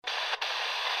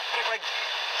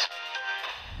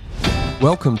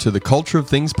Welcome to the Culture of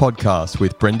Things podcast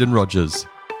with Brendan Rogers.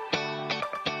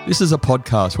 This is a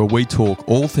podcast where we talk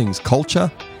all things culture,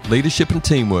 leadership and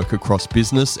teamwork across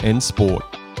business and sport.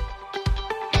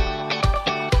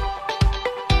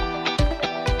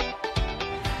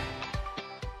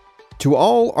 To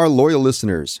all our loyal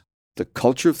listeners, the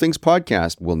Culture of Things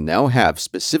podcast will now have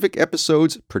specific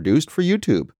episodes produced for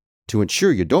YouTube. To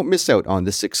ensure you don't miss out on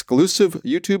this exclusive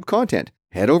YouTube content,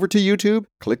 head over to YouTube,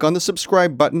 click on the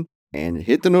subscribe button, and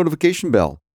hit the notification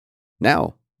bell.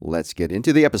 Now, let's get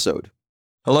into the episode.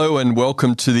 Hello and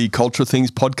welcome to the Culture of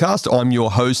Things podcast. I'm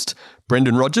your host,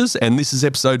 Brendan Rogers, and this is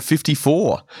episode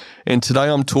 54. And today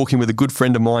I'm talking with a good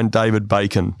friend of mine, David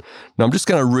Bacon. Now I'm just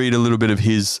going to read a little bit of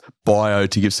his bio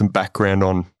to give some background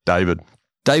on David.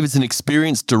 David's an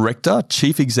experienced director,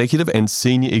 chief executive and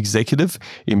senior executive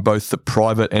in both the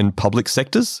private and public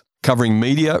sectors, covering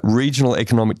media, regional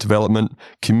economic development,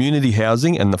 community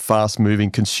housing and the fast-moving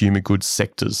consumer goods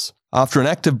sectors. After an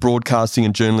active broadcasting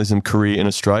and journalism career in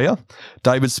Australia,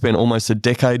 David spent almost a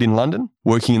decade in London,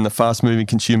 working in the fast-moving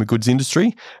consumer goods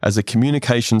industry as a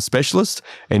communications specialist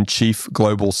and chief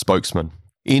global spokesman.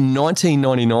 In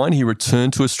 1999, he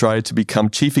returned to Australia to become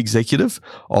chief executive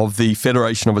of the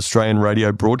Federation of Australian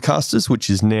Radio Broadcasters, which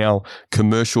is now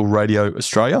Commercial Radio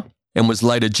Australia, and was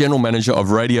later General Manager of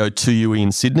Radio 2UE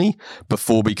in Sydney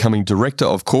before becoming Director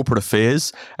of Corporate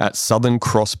Affairs at Southern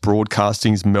Cross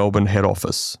Broadcasting's Melbourne head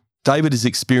office. David is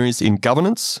experienced in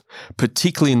governance,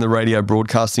 particularly in the radio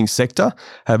broadcasting sector,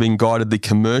 having guided the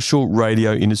commercial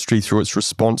radio industry through its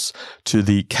response to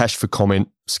the Cash for Comment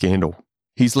scandal.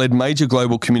 He's led major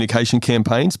global communication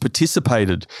campaigns,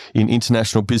 participated in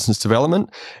international business development,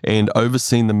 and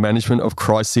overseen the management of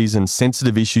crises and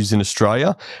sensitive issues in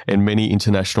Australia and many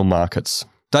international markets.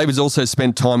 David's also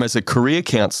spent time as a career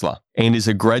counsellor and is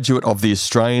a graduate of the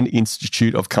Australian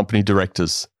Institute of Company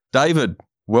Directors. David,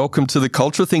 welcome to the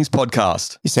Culture of Things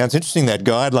podcast. He sounds interesting, that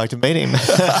guy. I'd like to meet him.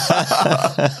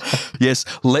 Yes,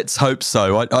 let's hope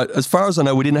so. As far as I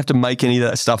know, we didn't have to make any of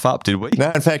that stuff up, did we?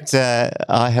 No, in fact,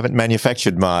 I haven't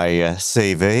manufactured my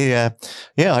CV.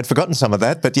 I'd forgotten some of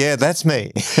that, but yeah, that's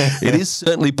me. It is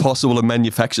certainly possible to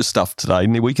manufacture stuff today.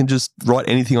 We can just write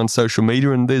anything on social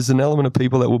media and there's an element of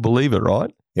people that will believe it,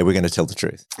 right? Yeah, we're going to tell the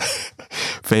truth.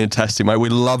 Fantastic, mate. We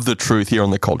love the truth here on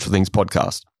the Culture of Things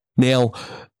podcast. Now,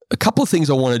 a couple of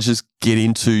things I want to just get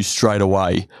into straight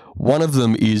away. One of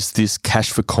them is this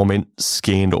Cash for Comment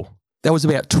scandal. That was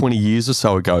about 20 years or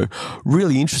so ago.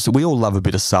 Really interesting. We all love a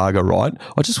bit of saga, right?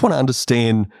 I just want to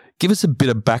understand, give us a bit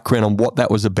of background on what that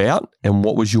was about and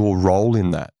what was your role in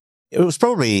that? It was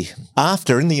probably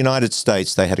after, in the United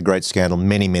States, they had a great scandal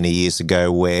many, many years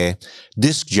ago where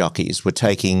disc jockeys were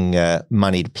taking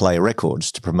money to play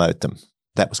records to promote them.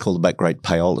 That was called the Great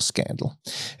Payola Scandal.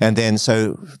 And then,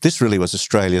 so this really was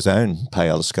Australia's own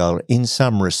payola scandal in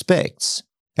some respects.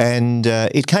 And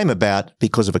it came about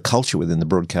because of a culture within the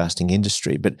broadcasting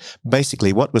industry. But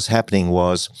basically what was happening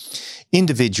was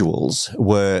individuals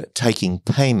were taking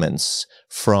payments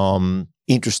from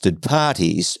interested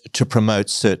parties to promote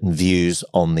certain views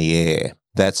on the air.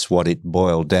 That's what it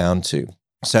boiled down to.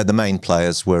 So the main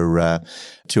players were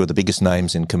two of the biggest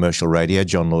names in commercial radio,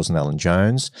 John Laws and Alan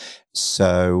Jones.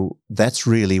 So that's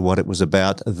really what it was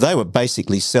about. They were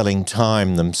basically selling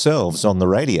time themselves on the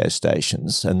radio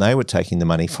stations, and they were taking the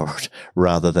money for it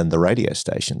rather than the radio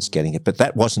stations getting it. But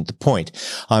that wasn't the point.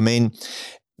 I mean,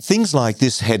 things like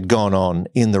this had gone on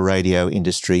in the radio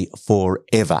industry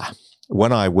forever.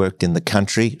 When I worked in the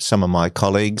country, some of my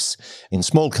colleagues in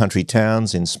small country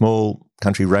towns, in small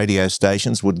country radio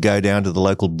stations, would go down to the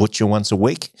local butcher once a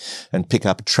week and pick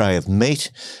up a tray of meat.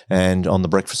 And on the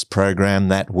breakfast program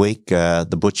that week,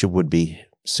 the butcher would be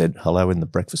said hello in the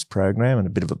breakfast program and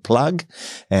a bit of a plug.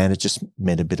 And it just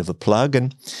meant a bit of a plug.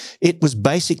 And it was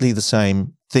basically the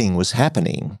same thing was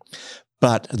happening.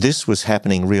 But this was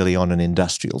happening really on an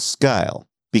industrial scale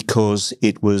because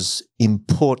it was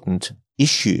important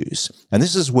issues. And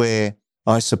this is where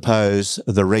I suppose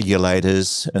the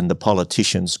regulators and the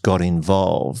politicians got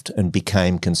involved and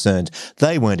became concerned.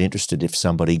 They weren't interested if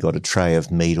somebody got a tray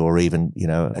of meat or even,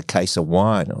 a case of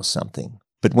wine or something.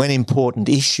 But when important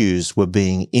issues were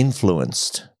being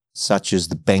influenced, such as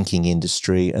the banking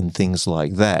industry and things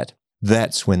like that,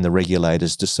 that's when the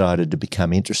regulators decided to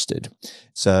become interested.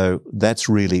 So that's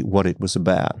really what it was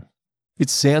about. It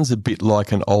sounds a bit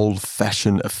like an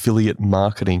old-fashioned affiliate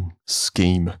marketing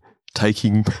scheme,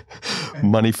 taking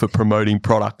money for promoting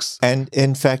products. And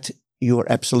in fact, you're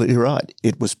absolutely right.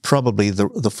 It was probably the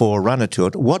forerunner to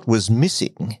it. What was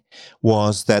missing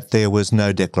was that there was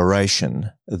no declaration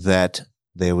that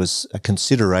There was a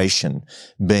consideration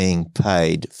being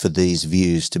paid for these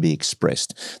views to be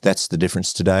expressed. That's the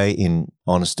difference today in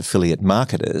honest affiliate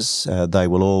marketers. They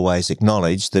will always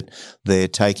acknowledge that they're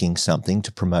taking something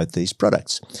to promote these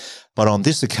products. But on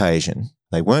this occasion,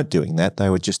 they weren't doing that. They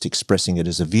were just expressing it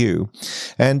as a view.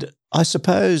 And I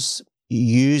suppose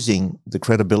using the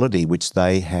credibility which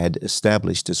they had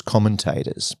established as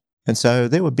commentators. And so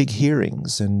there were big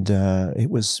hearings, and it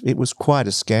was quite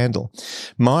a scandal.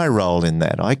 My role in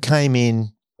that, I came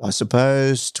in, I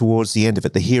suppose, towards the end of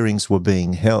it. The hearings were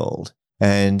being held,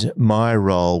 and my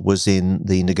role was in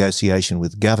the negotiation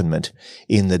with government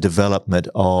in the development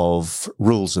of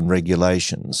rules and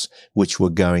regulations which were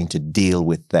going to deal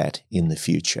with that in the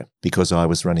future. Because I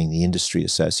was running the industry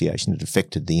association, it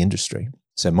affected the industry.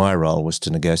 So my role was to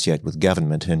negotiate with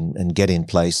government and get in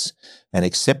place an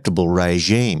acceptable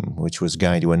regime which was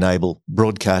going to enable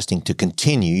broadcasting to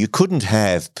continue. You couldn't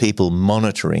have people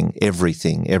monitoring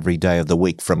everything every day of the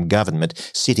week from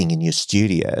government sitting in your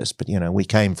studios. But, we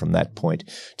came from that point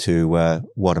to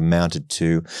what amounted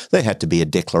to, there had to be a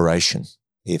declaration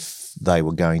if they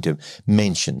were going to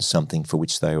mention something for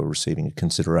which they were receiving a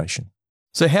consideration.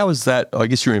 So how is that, I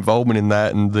guess your involvement in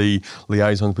that and the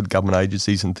liaisons with government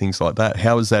agencies and things like that,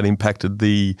 how has that impacted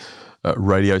the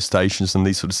radio stations and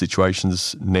these sort of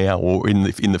situations now or in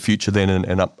the future then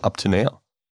and up to now?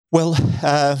 Well,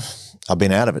 I've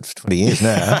been out of it for 20 years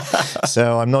now,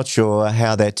 so I'm not sure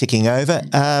how they're ticking over.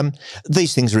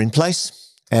 These things are in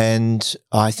place, and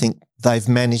I think they've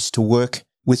managed to work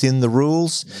within the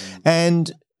rules, and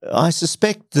I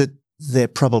suspect that there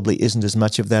probably isn't as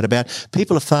much of that about.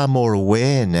 People are far more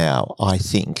aware now, I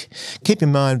think. Keep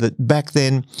in mind that back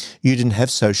then you didn't have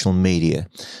social media,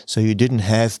 so you didn't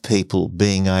have people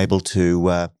being able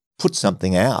to put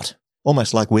something out,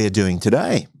 almost like we're doing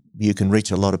today. You can reach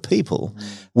a lot of people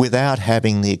without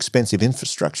having the expensive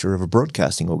infrastructure of a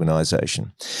broadcasting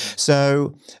organisation.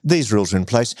 So these rules are in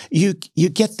place. You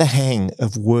get the hang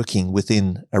of working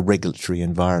within a regulatory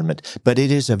environment, but it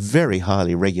is a very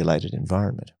highly regulated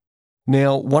environment.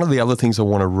 Now, one of the other things I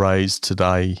want to raise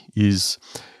today is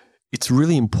it's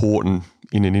really important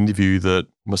in an interview that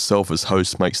myself as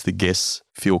host makes the guests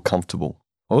feel comfortable.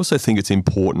 I also think it's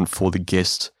important for the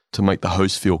guest to make the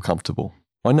host feel comfortable.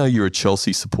 I know you're a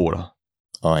Chelsea supporter.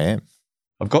 I am.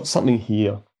 I've got something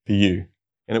here for you,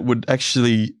 and it would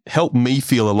actually help me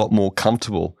feel a lot more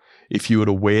comfortable if you were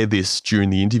to wear this during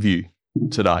the interview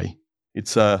today.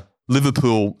 It's a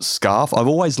Liverpool scarf. I've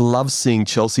always loved seeing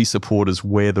Chelsea supporters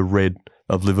wear the red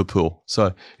of Liverpool.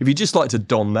 So if you'd just like to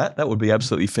don that would be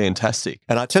absolutely fantastic.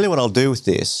 And I'll tell you what I'll do with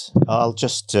this. I'll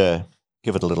just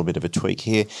give it a little bit of a tweak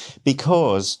here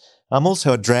because I'm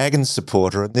also a Dragons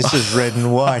supporter and this is red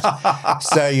and white.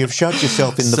 So you've shot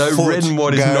yourself in the foot. So red and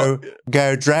white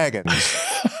Go Dragons.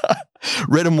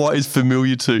 Red and white is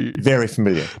familiar to you. Very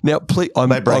familiar. Now, please,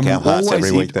 they break our hearts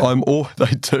every week. They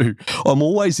do. I'm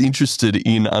always interested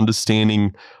in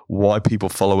understanding why people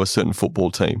follow a certain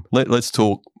football team. Let's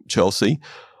talk Chelsea.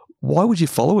 Why would you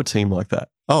follow a team like that?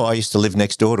 Oh, I used to live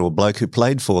next door to a bloke who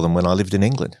played for them when I lived in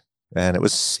England. And it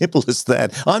was simple as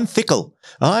that. I'm fickle.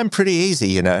 I'm pretty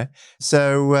easy,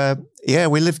 So,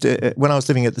 we lived, when I was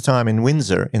living at the time in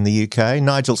Windsor in the UK,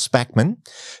 Nigel Spackman,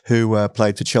 who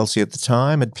played for Chelsea at the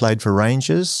time, had played for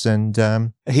Rangers,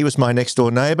 and he was my next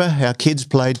door neighbour. Our kids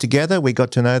played together. We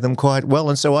got to know them quite well,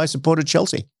 and so I supported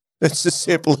Chelsea. It's as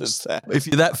simple as that. If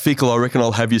you're that fickle, I reckon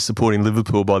I'll have you supporting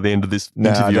Liverpool by the end of this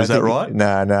interview. Is that right?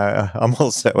 No. I'm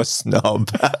also a snob.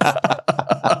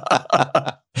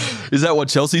 Is that what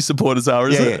Chelsea supporters are,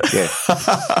 is it?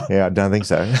 Yeah. Yeah, I don't think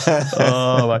so.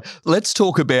 Let's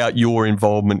talk about your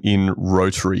involvement in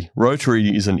Rotary.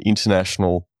 Rotary is an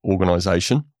international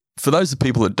organisation. For those of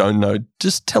people that don't know,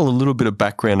 just tell a little bit of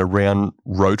background around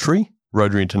Rotary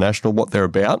International, what they're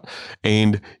about.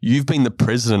 And you've been the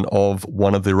president of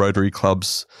one of the Rotary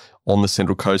clubs on the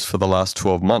Central Coast for the last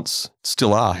 12 months.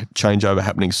 Still are. Changeover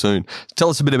happening soon. Tell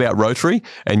us a bit about Rotary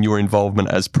and your involvement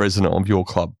as president of your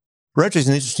club. Rotary is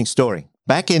an interesting story.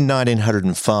 Back in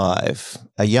 1905,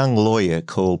 a young lawyer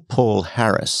called Paul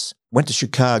Harris went to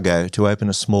Chicago to open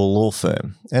a small law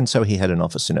firm. And so he had an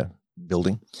office in a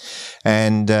building.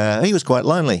 And he was quite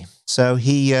lonely. So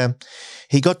he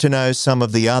got to know some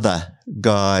of the other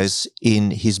guys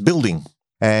in his building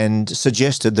and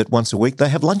suggested that once a week they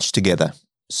have lunch together.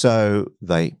 So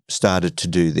they started to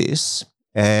do this,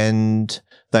 and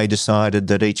they decided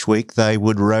that each week they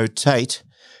would rotate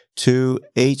to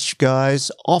each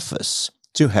guy's office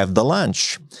to have the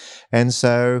lunch. And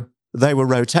so they were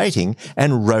rotating,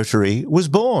 and Rotary was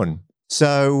born.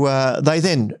 So they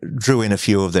then drew in a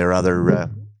few of their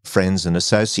other friends and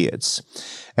associates,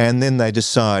 and then they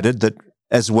decided that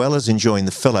as well as enjoying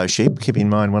the fellowship. Keep in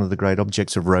mind, one of the great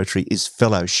objects of Rotary is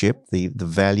fellowship, the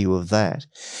value of that.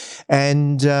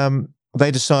 And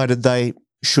they decided they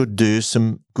should do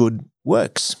some good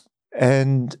works.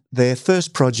 And their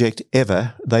first project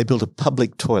ever, they built a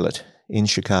public toilet in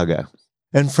Chicago.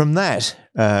 And from that,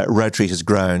 Rotary has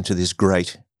grown to this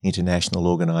great international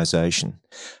organisation.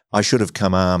 I should have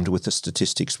come armed with the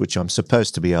statistics, which I'm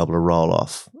supposed to be able to roll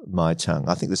off my tongue.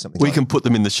 I think there's something we can put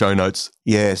them in the show notes.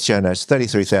 Yeah, show notes.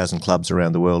 33,000 clubs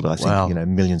around the world, I think. Wow.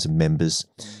 Millions of members.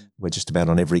 We're just about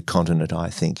on every continent, I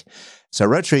think. So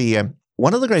Rotary,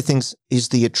 one of the great things is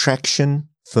the attraction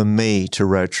for me to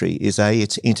Rotary is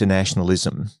its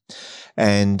internationalism.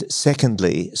 And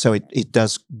secondly, so it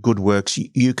does good works.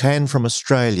 You can, from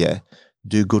Australia,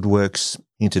 do good works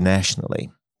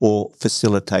internationally or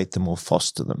facilitate them or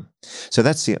foster them. So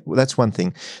that's one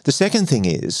thing. The second thing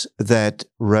is that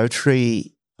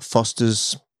Rotary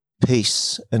fosters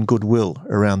peace and goodwill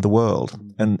around the world.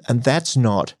 And that's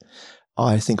not,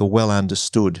 I think, a well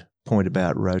understood point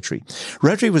about Rotary.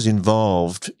 Rotary was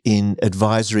involved in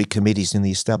advisory committees in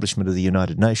the establishment of the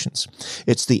United Nations.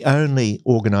 It's the only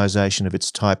organisation of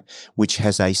its type which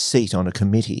has a seat on a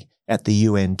committee at the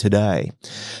UN today.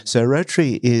 So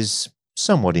Rotary is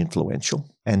somewhat influential,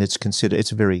 and it's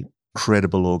a very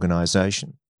credible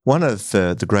organisation. One of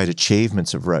the great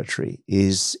achievements of Rotary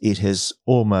is it has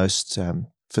almost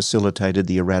facilitated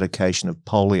the eradication of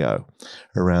polio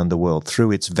around the world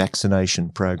through its vaccination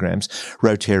programs.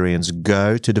 Rotarians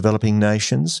go to developing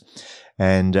nations,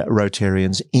 and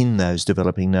Rotarians in those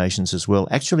developing nations as well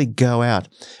actually go out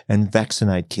and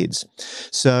vaccinate kids.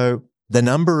 So the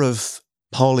number of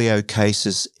polio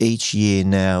cases each year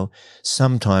now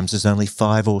sometimes is only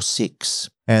 5 or 6.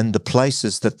 And the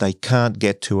places that they can't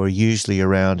get to are usually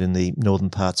around in the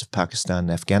northern parts of Pakistan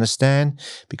and Afghanistan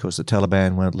because the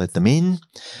Taliban won't let them in.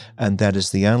 And that is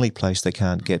the only place they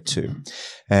can't get to.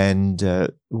 And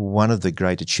one of the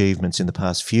great achievements in the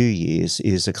past few years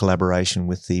is a collaboration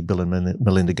with the Bill and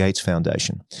Melinda Gates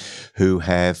Foundation, who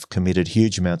have committed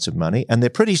huge amounts of money. And they're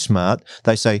pretty smart.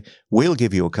 They say, we'll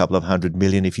give you a couple of $100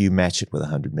 million if you match it with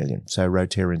 $100 million. So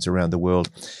Rotarians around the world.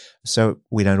 So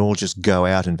we don't all just go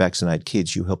out and vaccinate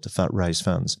kids. You help to raise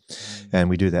funds. And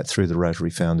we do that through the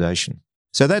Rotary Foundation.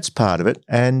 So that's part of it.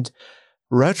 And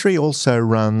Rotary also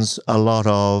runs a lot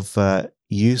of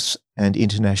youth and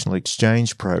international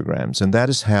exchange programs, and that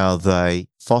is how they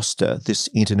foster this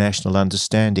international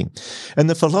understanding. And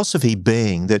the philosophy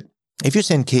being that if you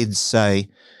send kids, say,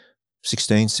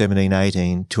 16, 17,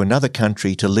 18, to another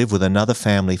country to live with another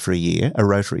family for a year, a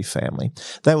Rotary family,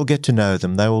 they will get to know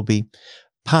them. They will be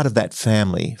part of that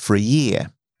family for a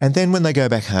year. And then when they go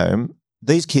back home,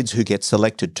 these kids who get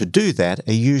selected to do that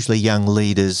are usually young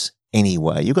leaders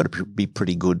anyway. You've got to be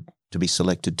pretty good to be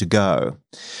selected to go.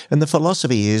 And the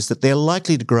philosophy is that they're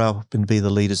likely to grow up and be the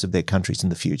leaders of their countries in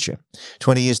the future.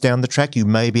 20 years down the track, you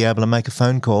may be able to make a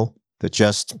phone call that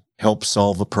just helps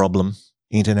solve a problem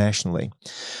internationally.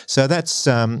 So that's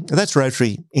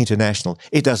Rotary International.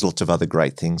 It does lots of other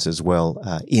great things as well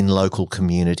in local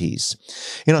communities.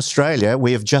 In Australia,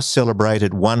 we have just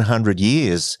celebrated 100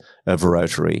 years of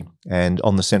Rotary. And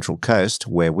on the Central Coast,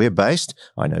 where we're based,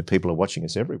 I know people are watching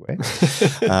us everywhere,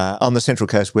 on the Central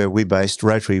Coast where we're based,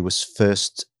 Rotary was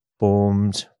first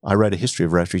formed. I wrote a history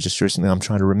of Rotary just recently. I'm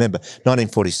trying to remember.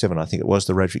 1947, I think it was,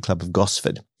 the Rotary Club of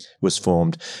Gosford was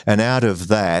formed. And out of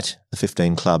that, the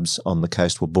 15 clubs on the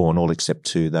coast were born, all except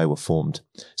 2. They were formed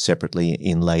separately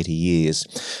in later years.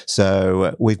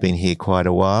 So we've been here quite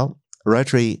a while.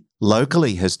 Rotary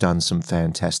locally has done some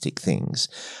fantastic things.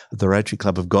 The Rotary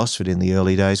Club of Gosford in the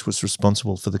early days was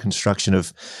responsible for the construction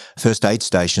of first aid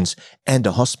stations and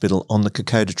a hospital on the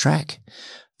Kokoda track.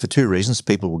 For 2 reasons.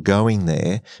 People were going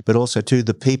there, but also too,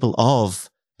 the people of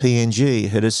PNG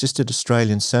had assisted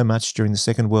Australians so much during the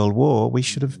Second World War. We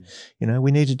should have,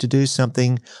 we needed to do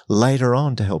something later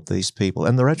on to help these people.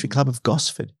 And the Rotary Club of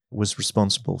Gosford was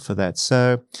responsible for that.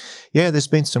 So, yeah, there's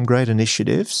been some great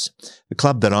initiatives. The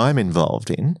club that I'm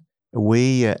involved in,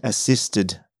 we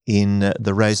assisted in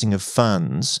the raising of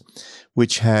funds,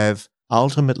 which have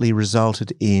ultimately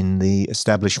resulted in the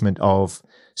establishment of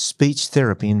speech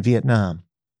therapy in Vietnam.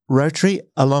 Rotary,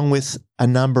 along with a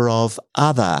number of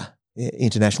other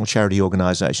international charity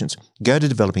organisations, go to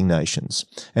developing nations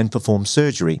and perform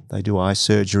surgery. They do eye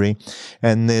surgery.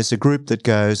 And there's a group that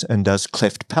goes and does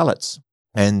cleft palates.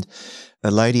 And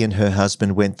a lady and her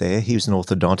husband went there. He was an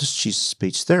orthodontist. She's a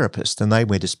speech therapist. And they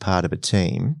went as part of a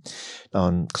team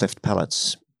on cleft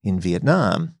palates in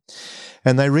Vietnam.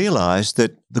 And they realised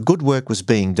that the good work was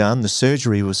being done, the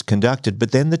surgery was conducted,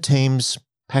 but then the teams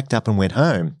packed up and went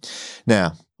home.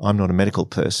 Now, I'm not a medical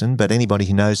person, but anybody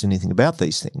who knows anything about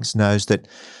these things knows that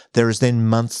there is then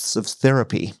months of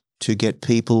therapy to get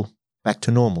people back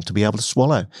to normal, to be able to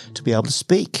swallow, to be able to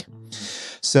speak.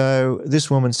 So this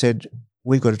woman said,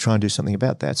 we've got to try and do something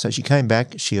about that. So she came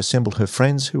back, she assembled her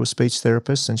friends who were speech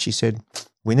therapists, and she said,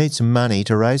 we need some money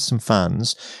to raise some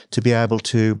funds to be able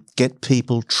to get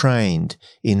people trained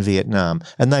in Vietnam.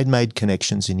 And they'd made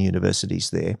connections in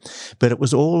universities there. But it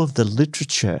was all of the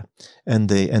literature and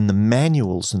the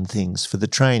manuals and things for the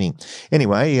training.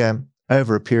 Anyway,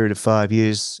 over a period of 5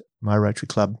 years, my Rotary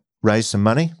Club raised some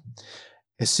money,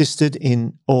 assisted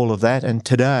in all of that, and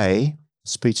today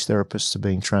speech therapists are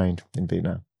being trained in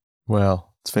Vietnam.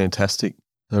 Wow, it's fantastic.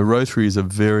 The Rotary is a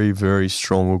very, very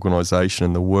strong organisation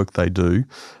and the work they do. And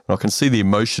I can see the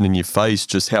emotion in your face,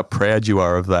 just how proud you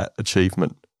are of that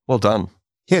achievement. Well done.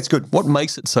 Yeah, it's good. What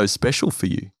makes it so special for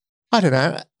you? I don't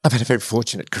know. I've had a very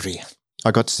fortunate career.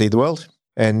 I got to see the world.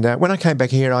 And when I came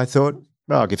back here, I thought,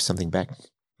 I'll give something back.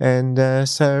 And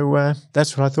so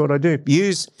that's what I thought I'd do.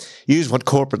 Use what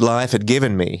corporate life had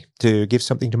given me to give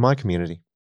something to my community.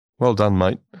 Well done,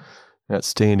 mate.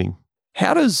 Outstanding.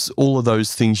 How does all of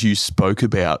those things you spoke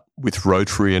about with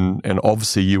Rotary, and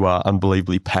obviously you are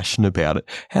unbelievably passionate about it,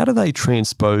 how do they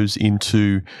transpose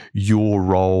into your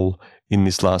role in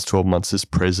this last 12 months as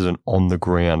president on the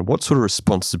ground? What sort of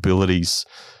responsibilities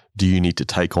do you need to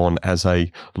take on as a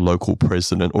local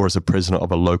president or as a president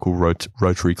of a local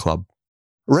Rotary club?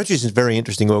 Rotary is a very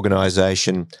interesting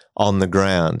organisation on the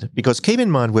ground because keep in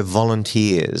mind we're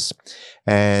volunteers,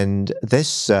 and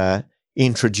this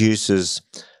introduces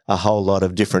a whole lot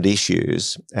of different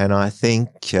issues. And I think,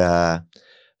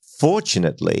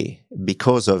 fortunately,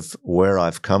 because of where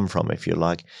I've come from, if you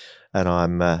like, and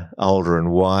I'm older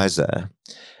and wiser,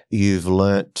 you've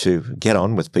learnt to get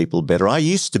on with people better. I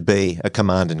used to be a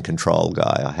command and control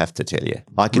guy, I have to tell you.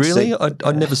 Really?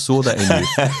 I never saw that in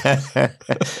you.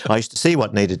 I used to see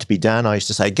what needed to be done. I used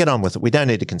to say, get on with it. We don't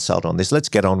need to consult on this. Let's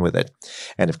get on with it.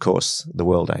 And of course, the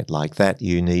world ain't like that.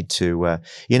 You need to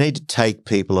take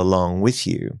people along with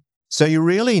you. So you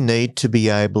really need to be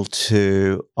able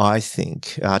to, I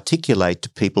think, articulate to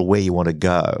people where you want to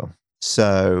go.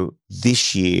 So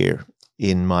this year,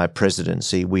 in my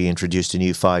presidency, we introduced a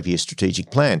new 5-year strategic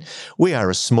plan. We are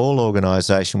a small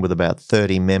organisation with about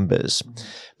 30 members,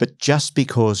 but just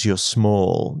because you're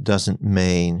small doesn't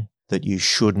mean that you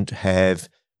shouldn't have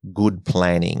good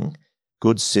planning,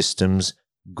 good systems,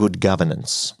 good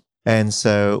governance. And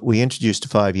so we introduced a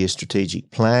 5-year strategic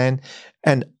plan,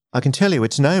 and I can tell you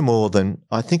it's no more than,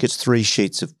 I think it's 3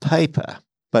 sheets of paper,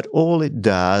 but all it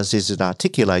does is it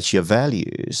articulates your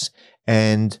values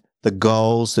and the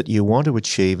goals that you want to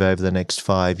achieve over the next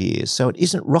 5 years. So it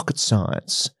isn't rocket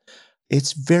science.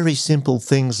 It's very simple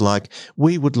things like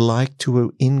we would like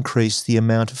to increase the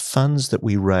amount of funds that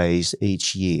we raise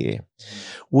each year.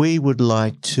 We would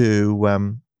like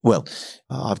to,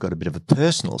 I've got a bit of a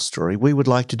personal story. We would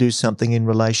like to do something in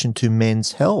relation to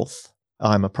men's health.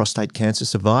 I'm a prostate cancer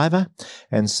survivor,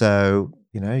 and so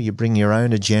you bring your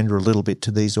own agenda a little bit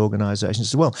to these organisations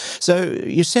as well. So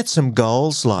you set some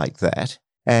goals like that.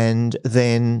 And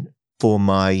then for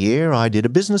my year, I did a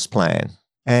business plan.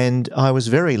 And I was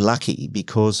very lucky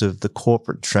because of the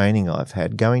corporate training I've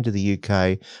had, going to the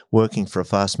UK, working for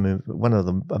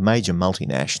a major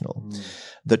multinational.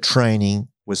 The training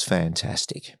was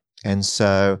fantastic. And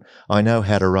so I know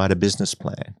how to write a business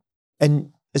plan. And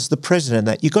as the president of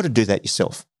that, you've got to do that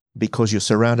yourself because you're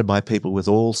surrounded by people with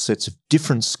all sorts of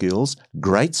different skills,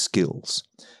 great skills,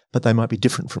 but they might be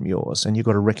different from yours, and you've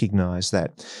got to recognise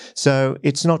that. So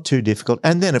it's not too difficult.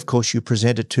 And then, of course, you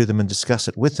present it to them and discuss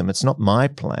it with them. It's not my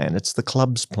plan, it's the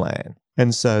club's plan.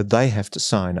 And so they have to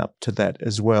sign up to that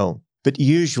as well. But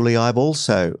usually I've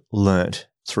also learnt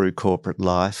through corporate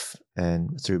life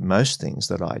and through most things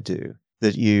that I do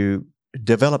that you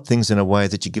develop things in a way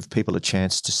that you give people a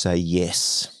chance to say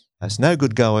yes. There's no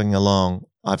good going along,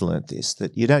 I've learnt this,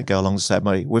 that you don't go along to say,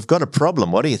 we've got a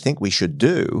problem, what do you think we should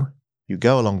do? You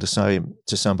go along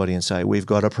to somebody and say, we've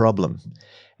got a problem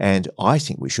and I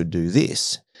think we should do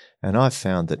this. And I've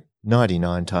found that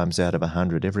 99 times out of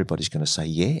 100, everybody's going to say,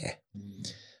 yeah.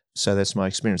 So that's my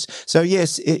experience. So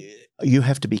yes, you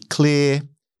have to be clear.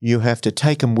 You have to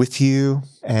take them with you.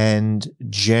 And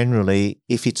generally,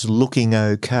 if it's looking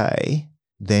okay,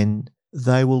 then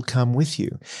they will come with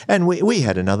you. And we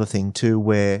had another thing too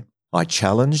where I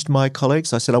challenged my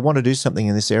colleagues. I said, I want to do something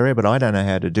in this area, but I don't know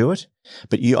how to do it.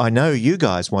 But I know you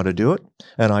guys want to do it.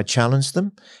 And I challenged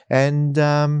them and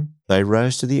they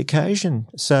rose to the occasion.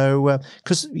 So,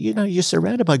 because, you're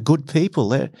surrounded by good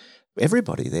people.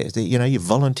 Everybody there, you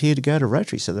volunteer to go to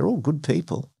Rotary. So they're all good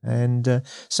people. And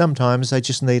sometimes they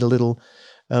just need a little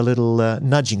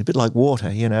nudging, a bit like water,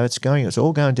 it's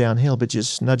all going downhill, but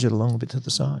just nudge it along a bit to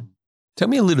the side. Tell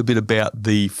me a little bit about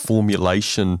the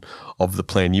formulation of the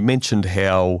plan. You mentioned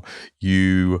how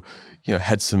you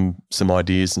had some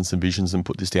ideas and some visions and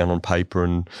put this down on paper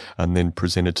and then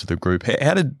presented to the group.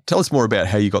 Tell us more about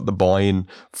how you got the buy-in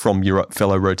from your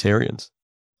fellow Rotarians.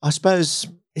 I suppose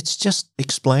it's just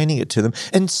explaining it to them.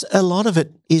 And a lot of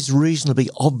it is reasonably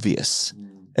obvious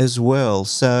as well.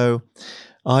 So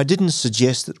I didn't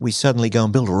suggest that we suddenly go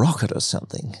and build a rocket or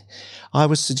something. I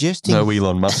was suggesting... No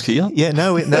Elon Musk here? Yeah,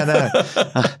 no.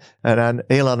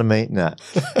 Elon and me, no.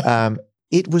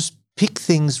 It was pick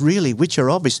things really which are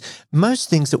obvious. Most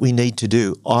things that we need to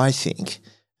do, I think,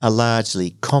 are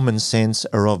largely common sense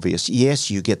or obvious. Yes,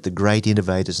 you get the great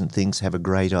innovators and things have a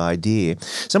great idea.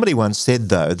 Somebody once said,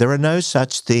 though, there are no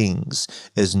such things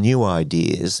as new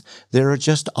ideas. There are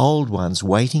just old ones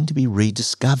waiting to be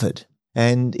rediscovered.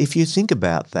 And if you think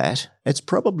about that, it's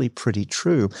probably pretty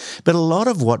true. But a lot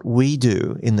of what we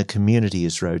do in the community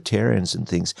as Rotarians and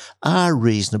things are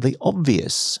reasonably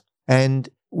obvious. And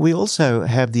we also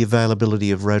have the availability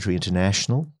of Rotary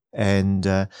International, and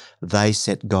they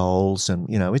set goals. And,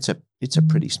 it's a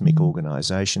pretty smick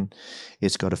organisation.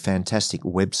 It's got a fantastic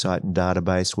website and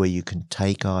database where you can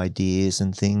take ideas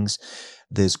and things.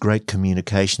 There's great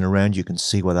communication around. You can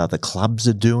see what other clubs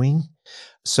are doing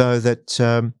so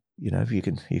that...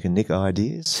 you can nick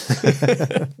ideas,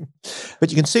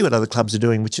 but you can see what other clubs are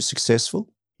doing which are successful.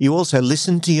 You also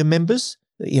listen to your members.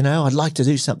 I'd like to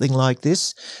do something like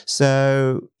this.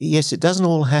 So, yes, it doesn't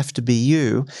all have to be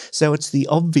you. So it's the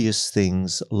obvious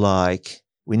things like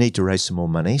we need to raise some more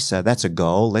money. So that's a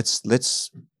goal. Let's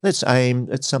aim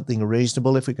at something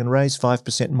reasonable. If we can raise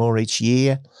 5% more each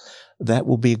year, that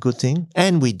will be a good thing.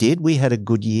 And we did. We had a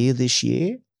good year this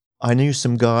year. I knew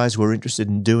some guys were interested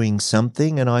in doing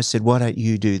something, and I said, why don't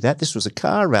you do that? This was a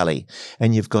car rally,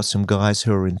 and you've got some guys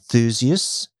who are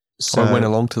enthusiasts. So I went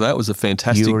along to that. It was a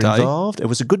fantastic day. You were involved. It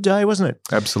was a good day, wasn't it?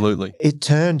 Absolutely. It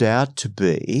turned out to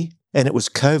be, and it was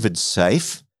COVID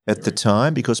safe at the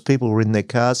time because people were in their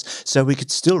cars, so we could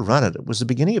still run it. It was the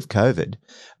beginning of COVID,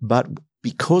 but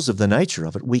because of the nature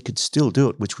of it, we could still do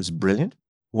it, which was brilliant.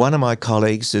 One of my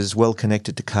colleagues is well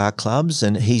connected to car clubs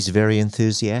and he's very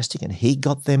enthusiastic and he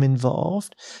got them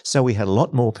involved. So we had a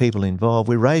lot more people involved.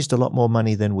 We raised a lot more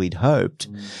money than we'd hoped.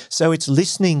 So it's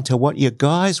listening to what your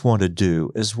guys want to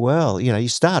do as well. You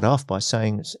start off by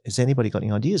saying, has anybody got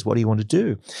any ideas? What do you want to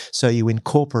do? So you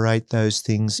incorporate those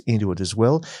things into it as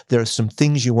well. There are some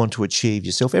things you want to achieve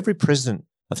yourself. Every president,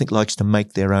 I think, likes to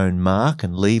make their own mark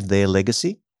and leave their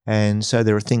legacy. And so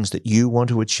there are things that you want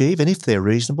to achieve, and if they're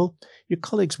reasonable, your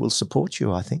colleagues will support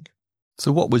you, I think.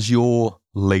 So what was your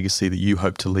legacy that you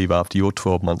hope to leave after your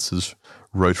 12 months as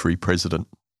Rotary president?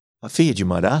 I feared you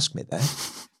might ask me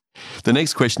that. The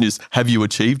next question is, have you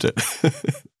achieved it?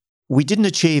 We didn't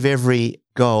achieve every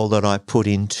goal that I put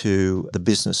into the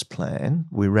business plan.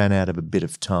 We ran out of a bit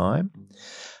of time.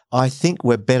 I think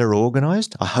we're better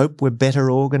organised. I hope we're better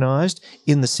organised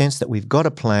in the sense that we've got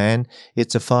a plan.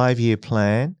 It's a 5-year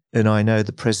plan, and I know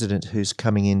the president who's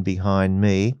coming in behind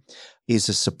me is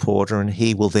a supporter, and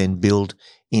he will then build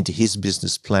into his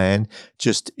business plan,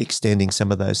 just extending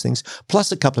some of those things,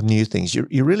 plus a couple of new things.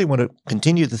 You really want to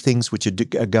continue the things which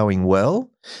are going well.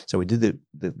 So we did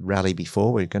the rally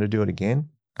before. We're going to do it again.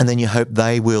 And then you hope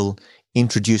they will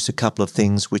introduce a couple of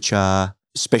things which are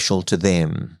special to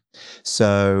them.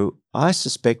 So I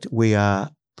suspect we are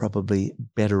probably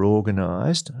better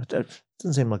organised. It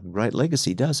doesn't seem like a great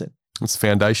legacy, does it? It's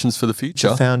foundations for the future.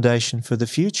 It's a foundation for the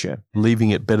future. Leaving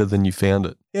it better than you found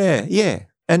it. Yeah.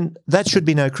 And that should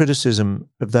be no criticism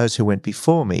of those who went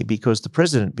before me, because the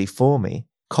president before me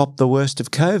copped the worst of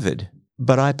COVID.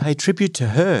 But I pay tribute to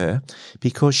her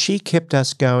because she kept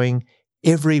us going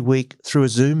every week through a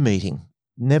Zoom meeting.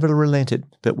 Never relented,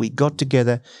 but we got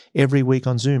together every week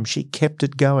on Zoom. She kept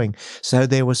it going. So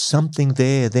there was something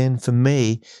there then for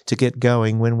me to get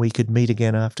going when we could meet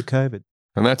again after COVID.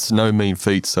 And that's no mean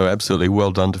feat, so absolutely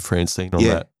well done to Francine on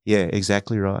that. Yeah,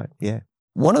 exactly right, yeah.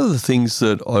 One of the things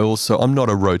that I'm not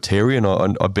a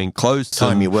Rotarian. I've been close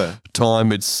to you were.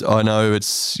 I know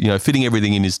it's fitting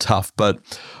everything in is tough, but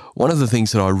one of the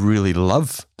things that I really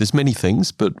love, there's many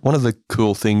things, but one of the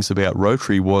cool things about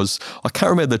Rotary was, I can't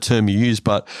remember the term you used,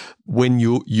 but when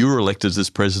you were elected as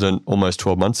president almost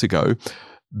 12 months ago,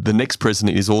 the next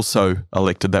president is also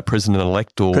elected, that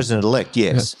president-elect or... President-elect,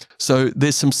 yes. Yeah. So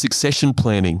there's some succession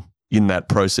planning in that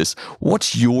process.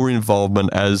 What's your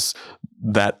involvement as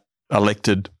that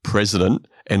elected president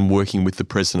and working with the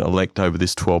president-elect over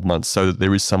this 12 months so that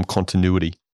there is some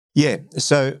continuity? Yeah,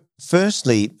 so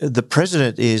firstly, the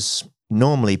president is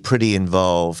normally pretty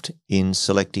involved in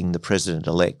selecting the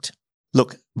president-elect.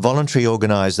 Look, voluntary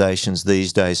organisations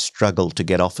these days struggle to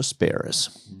get office bearers.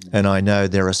 And I know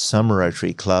there are some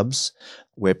Rotary clubs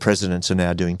where presidents are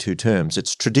now doing 2 terms.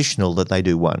 It's traditional that they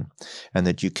do one and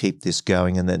that you keep this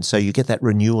going, and then so you get that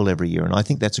renewal every year. And I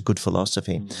think that's a good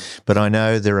philosophy. But I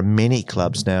know there are many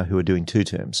clubs now who are doing 2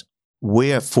 terms.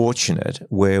 We're fortunate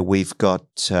where we've got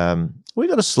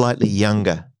a slightly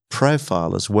younger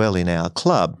profile as well in our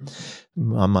club,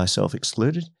 I myself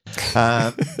excluded.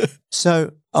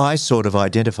 So I sort of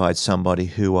identified somebody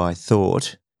who I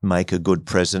thought make a good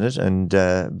president and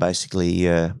basically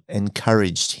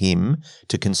encouraged him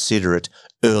to consider it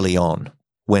early on.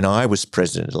 When I was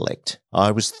president-elect,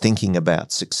 I was thinking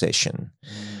about succession.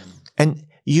 And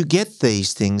you get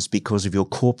these things because of your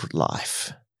corporate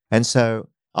life. And so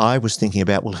I was thinking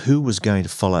about, well, who was going to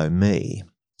follow me?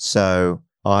 So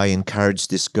I encouraged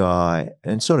this guy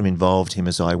and sort of involved him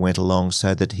as I went along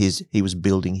so that he was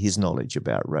building his knowledge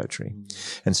about Rotary.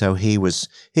 And so he was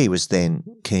then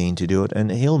keen to do it,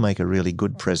 and he'll make a really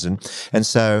good president. And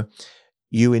so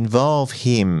you involve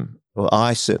him, or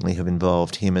I certainly have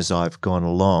involved him as I've gone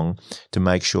along to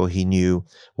make sure he knew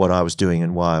what I was doing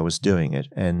and why I was doing it,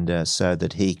 and so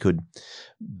that he could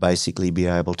basically be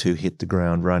able to hit the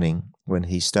ground running when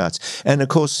he starts. And of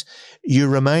course, you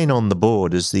remain on the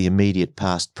board as the immediate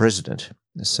past president,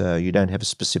 so you don't have a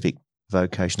specific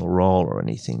vocational role or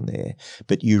anything there,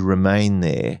 but you remain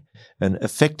there, and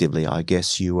effectively, I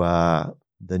guess, you are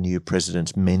the new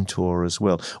president's mentor as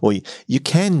well. Or you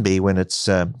can be when it's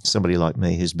somebody like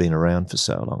me who's been around for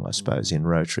so long, I suppose, in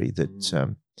Rotary,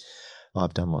 that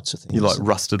I've done lots of things. You're like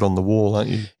rusted on the wall, aren't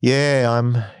you? Yeah,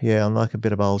 I'm like a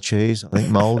bit of old cheese. I think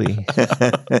mouldy.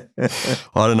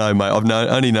 I don't know, mate. I've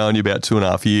only known you about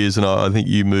 2.5 years, and I think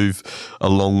you move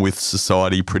along with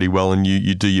society pretty well, and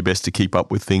you do your best to keep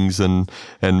up with things and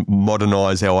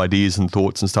modernise our ideas and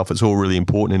thoughts and stuff. It's all really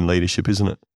important in leadership, isn't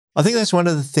it? I think that's one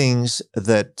of the things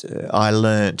that I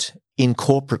learnt in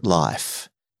corporate life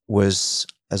was,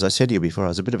 as I said to you before, I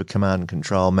was a bit of a command and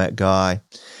control guy.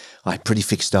 I had pretty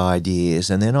fixed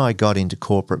ideas, and then I got into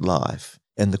corporate life,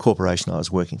 and the corporation I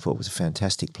was working for was a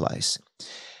fantastic place,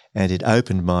 and it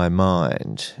opened my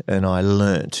mind, and I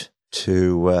learnt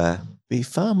to be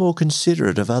far more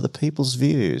considerate of other people's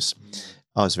views.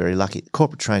 I was very lucky.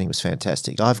 Corporate training was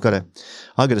fantastic. I've got a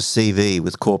CV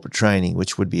with corporate training,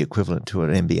 which would be equivalent to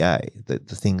an MBA,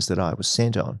 the things that I was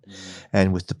sent on.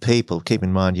 And with the people, keep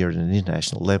in mind you're at an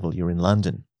international level, you're in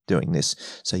London doing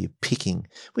this. So you're picking,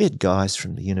 we had guys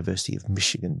from the University of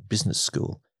Michigan Business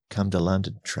School come to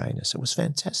London to train us. It was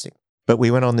fantastic. But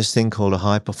we went on this thing called a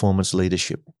high performance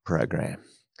leadership program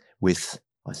with,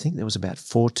 I think there was about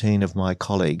 14 of my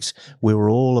colleagues. We were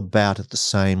all about at the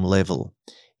same level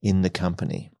in the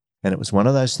company. And it was one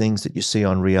of those things that you see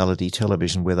on reality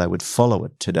television where they would follow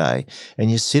it today, and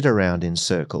you sit around in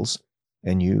circles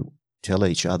and you tell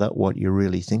each other what you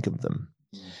really think of them.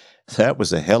 That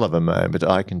was a hell of a moment,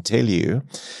 I can tell you.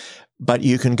 But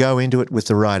you can go into it with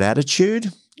the right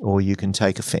attitude, or you can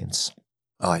take offence.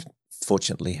 I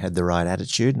fortunately had the right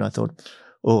attitude, and I thought,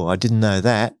 oh, I didn't know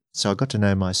that. So I got to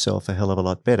know myself a hell of a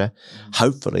lot better.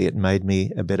 Hopefully it made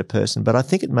me a better person, but I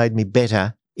think it made me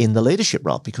better in the leadership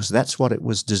role, because that's what it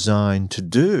was designed to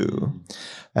do.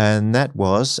 And that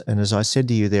was, and as I said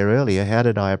to you there earlier, how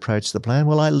did I approach the plan?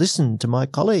 Well, I listened to my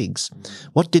colleagues.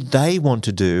 What did they want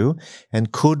to do?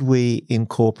 And could we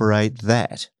incorporate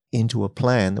that into a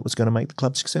plan that was going to make the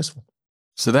club successful?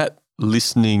 So that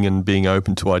listening and being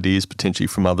open to ideas potentially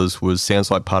from others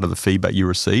sounds like part of the feedback you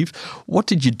received. What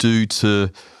did you do to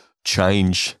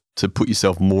change, to put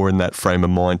yourself more in that frame of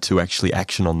mind to actually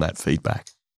action on that feedback?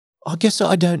 I guess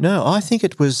I don't know. I think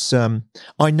it was,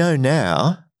 I know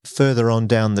now, further on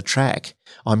down the track,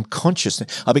 I'm conscious.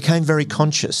 I became very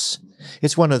conscious.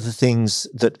 It's one of the things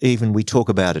that even we talk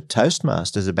about at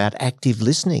Toastmasters, about active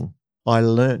listening. I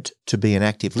learnt to be an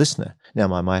active listener. Now,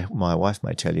 my wife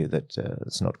may tell you that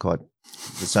it's not quite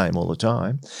the same all the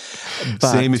time. But,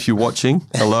 Sam, if you're watching,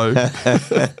 hello.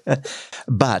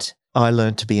 But I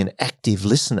learnt to be an active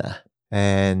listener,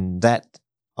 and that,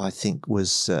 I think,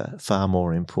 was far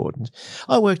more important.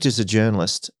 I worked as a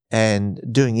journalist and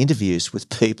doing interviews with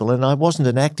people, and I wasn't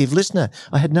an active listener.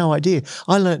 I had no idea.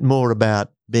 I learnt more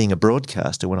about being a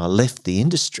broadcaster when I left the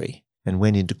industry and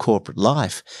went into corporate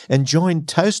life and joined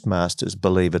Toastmasters,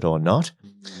 believe it or not.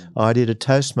 I did a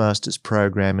Toastmasters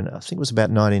program in, I think it was about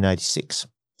 1986,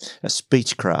 a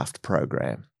speechcraft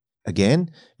program. Again,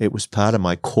 it was part of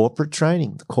my corporate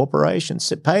training. The corporation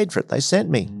paid for it. They sent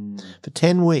me for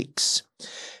 10 weeks.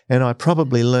 And I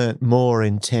probably learnt more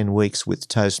in 10 weeks with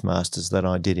Toastmasters than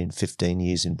I did in 15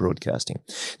 years in broadcasting.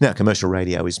 Now, commercial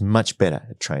radio is much better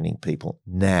at training people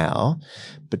now,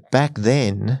 but back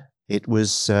then it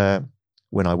was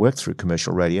when I worked through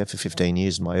commercial radio for 15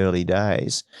 years in my early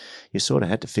days, you sort of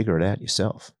had to figure it out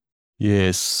yourself.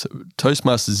 Yes,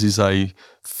 Toastmasters is a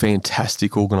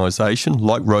fantastic organisation,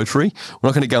 like Rotary. We're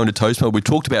not going to go into Toastmasters. We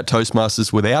talked about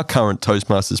Toastmasters with our current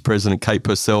Toastmasters president, Kate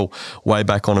Purcell, way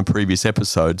back on a previous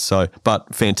episode.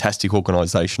 But fantastic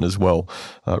organisation as well.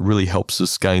 Really helps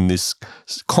us gain this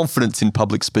confidence in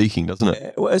public speaking, doesn't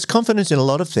it? Well, it's confidence in a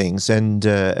lot of things, and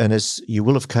as you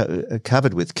will have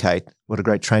covered with Kate, what a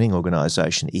great training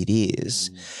organisation it is.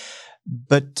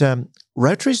 But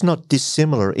Rotary is not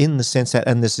dissimilar in the sense that,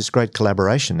 and there's this great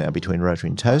collaboration now between Rotary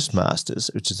and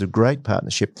Toastmasters, which is a great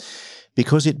partnership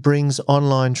because it brings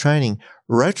online training.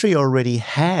 Rotary already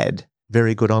had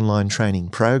very good online training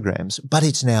programs, but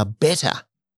it's now better.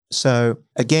 So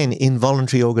again, in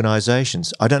voluntary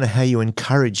organisations, I don't know how you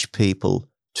encourage people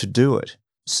to do it.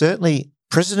 Certainly,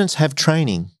 presidents have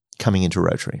training coming into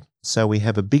Rotary. So we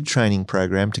have a big training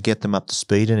program to get them up to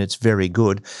speed, and it's very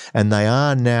good. And they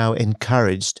are now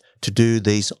encouraged to do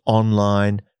these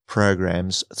online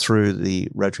programs through the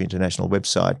Rotary International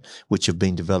website, which have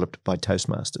been developed by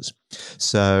Toastmasters.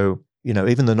 So,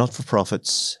 even the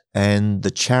not-for-profits and the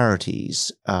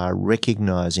charities are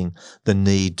recognising the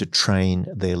need to train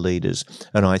their leaders.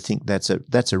 And I think that's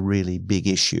a really big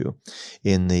issue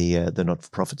in the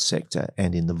not-for-profit sector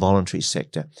and in the voluntary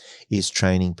sector, is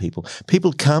training people.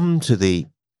 People come to the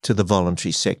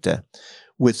voluntary sector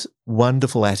with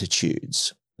wonderful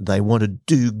attitudes. They want to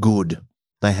do good.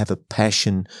 They have a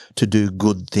passion to do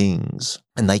good things,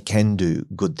 and they can do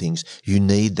good things. You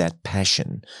need that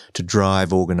passion to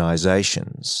drive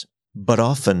organisations. But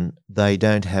often they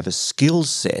don't have a skill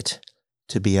set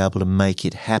to be able to make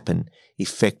it happen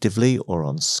effectively or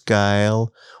on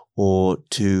scale or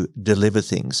to deliver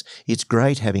things. It's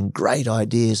great having great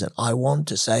ideas and I want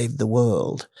to save the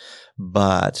world,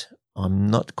 but I'm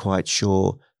not quite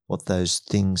sure what those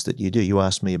things that you do. You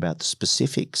asked me about the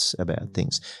specifics about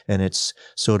things, and it's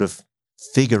sort of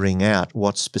figuring out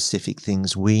what specific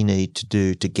things we need to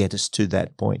do to get us to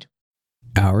that point.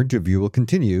 Our interview will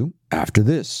continue after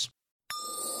this.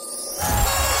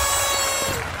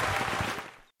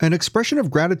 An expression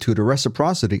of gratitude or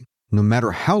reciprocity, no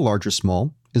matter how large or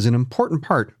small, is an important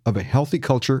part of a healthy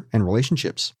culture and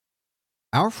relationships.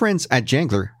 Our friends at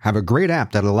Jangler have a great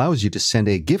app that allows you to send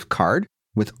a gift card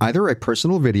with either a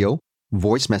personal video,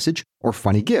 voice message, or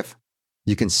funny GIF.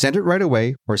 You can send it right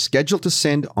away or schedule to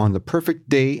send on the perfect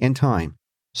day and time,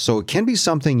 so it can be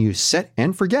something you set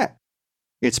and forget.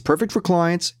 It's perfect for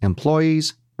clients,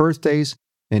 employees, birthdays,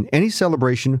 and any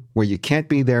celebration where you can't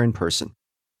be there in person.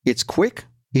 It's quick,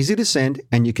 easy to send,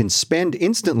 and you can spend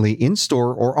instantly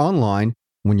in-store or online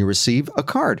when you receive a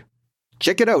card.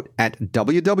 Check it out at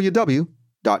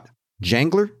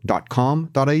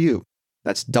www.jangler.com.au.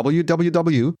 That's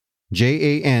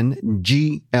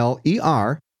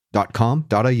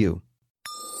www.jangler.com.au.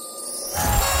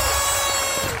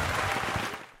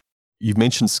 You've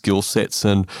mentioned skill sets,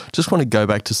 and just want to go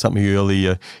back to something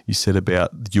earlier you said about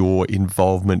your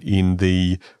involvement in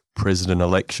the president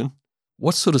election.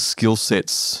 What sort of skill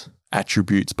sets,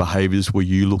 attributes, behaviours were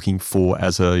you looking for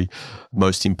as a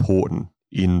most important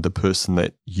in the person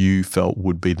that you felt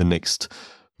would be the next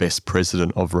best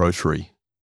president of Rotary?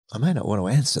 I may not want to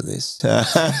answer this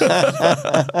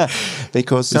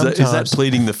because sometimes... Is that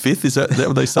pleading the fifth? Is that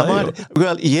what they say?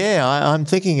 I'm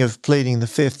thinking of pleading the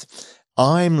fifth.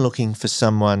 I'm looking for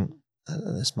someone,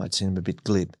 this might seem a bit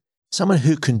glib, someone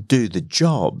who can do the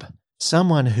job,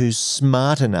 someone who's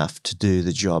smart enough to do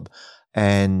the job,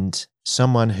 and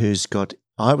someone who's got...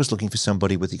 I was looking for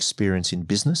somebody with experience in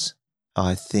business.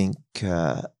 I think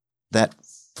that,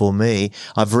 for me,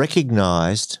 I've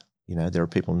recognised... there are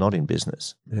people not in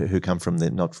business who come from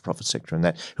the not-for-profit sector and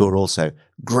that, who are also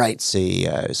great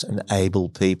CEOs and able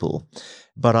people.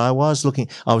 But I was looking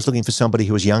for somebody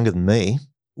who was younger than me.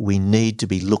 We need to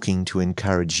be looking to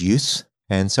encourage youth.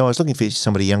 And so I was looking for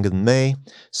somebody younger than me,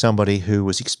 somebody who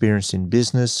was experienced in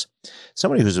business,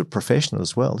 somebody who was a professional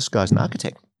as well. This guy's an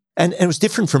architect. And it was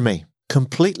different from me,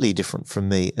 completely different from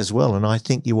me as well. And I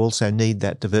think you also need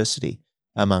that diversity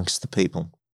amongst the people.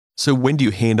 So when do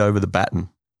you hand over the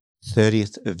baton?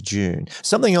 30th of June.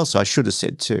 Something else I should have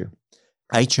said too.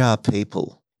 HR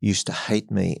people used to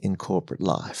hate me in corporate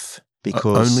life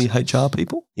because... Only HR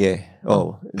people? Yeah.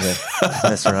 Oh, yeah,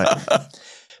 that's right.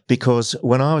 Because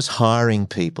when I was hiring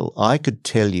people, I could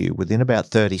tell you within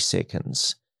about 30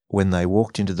 seconds when they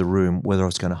walked into the room whether I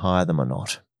was going to hire them or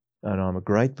not. And I'm a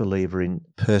great believer in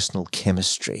personal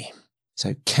chemistry.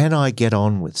 So can I get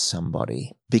on with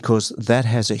somebody? Because that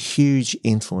has a huge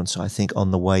influence, I think,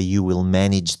 on the way you will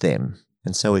manage them.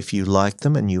 And so if you like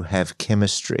them and you have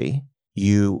chemistry,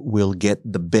 you will get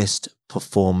the best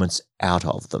performance out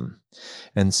of them.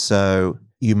 And so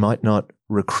you might not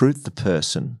recruit the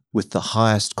person with the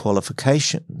highest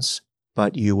qualifications,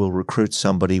 but you will recruit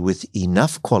somebody with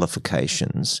enough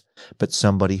qualifications, but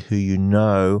somebody who you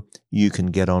know you can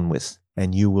get on with,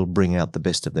 and you will bring out the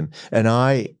best of them. And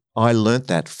I learnt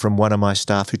that from one of my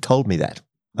staff who told me that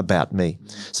about me.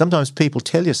 Sometimes people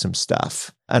tell you some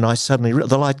stuff, and I suddenly,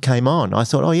 the light came on. I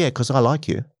thought, oh yeah, because I like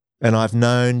you. And I've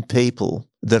known people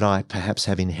that I perhaps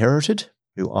have inherited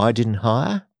who I didn't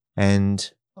hire, and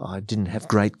I didn't have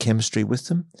great chemistry with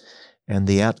them, and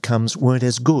the outcomes weren't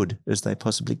as good as they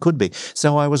possibly could be.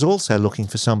 So I was also looking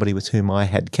for somebody with whom I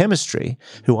had chemistry,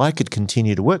 who I could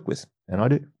continue to work with. And I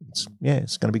do.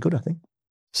 It's going to be good, I think.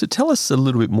 So tell us a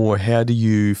little bit more. How do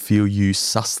you feel you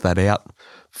suss that out,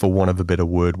 for want of a better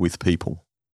word, with people?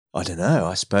 I don't know.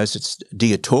 I suppose it's, do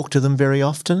you talk to them very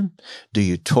often? Do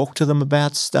you talk to them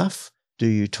about stuff? Do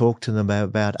you talk to them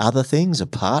about other things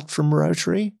apart from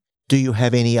Rotary? Do you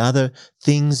have any other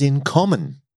things in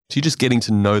common? So you're just getting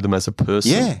to know them as a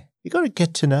person. Yeah, you got to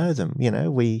get to know them. You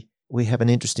know, we have an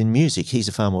interest in music. He's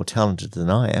far more talented than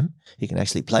I am. He can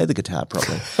actually play the guitar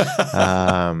properly.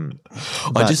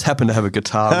 I just happen to have a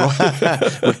guitar,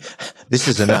 right? This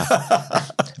is enough.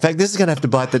 In fact, this is going to have to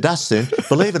bite the dust soon.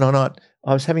 Believe it or not,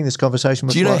 I was having this conversation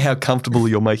with Do you know how comfortable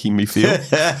you're making me feel?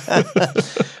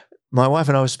 My wife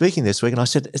and I were speaking this week, and I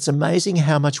said, it's amazing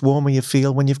how much warmer you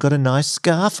feel when you've got a nice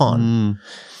scarf on.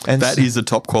 And that is a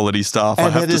top quality scarf, I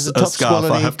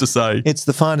have to say. It's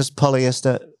the finest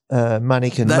polyester money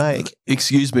can make.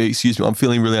 Excuse me, I'm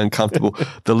feeling really uncomfortable.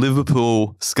 The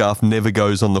Liverpool scarf never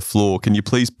goes on the floor. Can you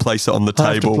please place it on the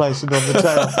table? I have to place it on the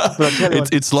table. But I tell you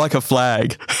it's like a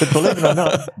flag. But believe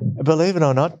it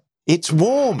or not, it's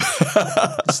warm.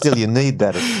 Still, you need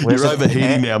that. You're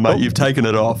overheating now, mate. You've taken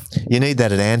it off. You need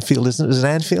that at Anfield, isn't it? Is it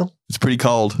Anfield? It's pretty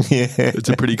cold. Yeah. It's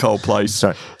a pretty cold place.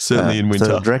 Sorry. Certainly in winter.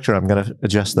 So, Director, I'm going to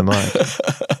adjust the mic.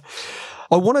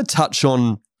 I want to touch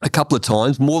on a couple of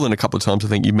times, more than a couple of times, I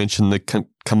think you mentioned the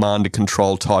command and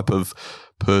control type of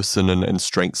person and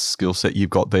strengths skill set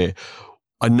you've got there.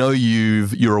 I know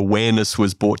your awareness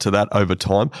was brought to that over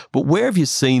time, but where have you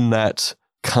seen that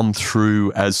come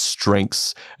through as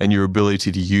strengths and your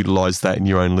ability to utilize that in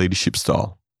your own leadership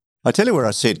style? I tell you where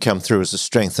I see it come through as a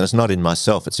strength, and it's not in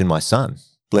myself, it's in my son.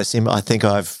 Bless him. I think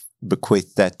I've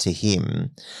bequeathed that to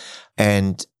him.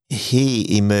 And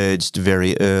he emerged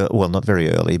very early, well, not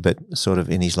very early, but sort of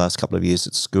in his last couple of years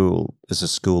at school as a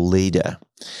school leader.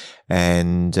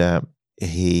 And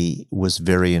he was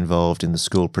very involved in the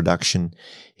school production.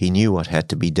 He knew what had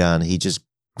to be done. He just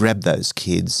grabbed those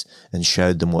kids and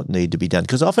showed them what needed to be done.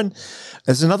 Because often,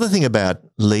 there's another thing about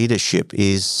leadership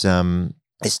is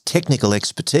technical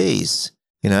expertise.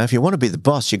 You know, if you want to be the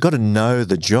boss, you've got to know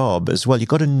the job as well. You've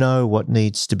got to know what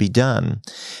needs to be done.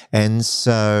 And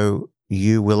so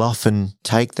you will often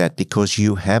take that because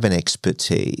you have an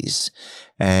expertise.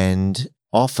 And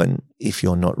often, if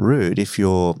you're not rude, if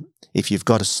you've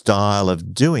got a style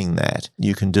of doing that,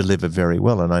 you can deliver very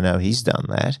well. And I know he's done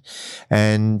that.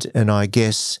 And I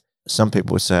guess some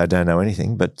people would say I don't know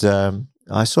anything, but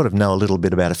I sort of know a little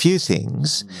bit about a few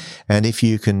things. And if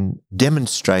you can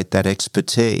demonstrate that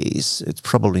expertise, it's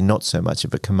probably not so much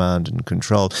of a command and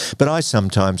control. But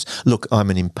I'm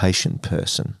an impatient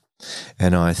person.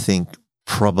 And I think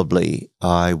probably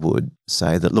I would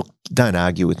say that, look, don't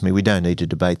argue with me. We don't need to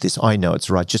debate this. I know it's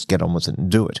right. Just get on with it and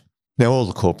do it. Now, all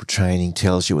the corporate training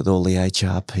tells you with all the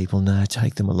HR people, no,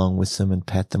 take them along with them and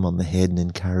pat them on the head and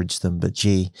encourage them. But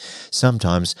gee,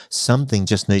 sometimes something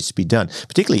just needs to be done.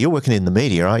 Particularly you're working in the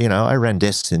media. I ran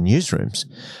desks in newsrooms.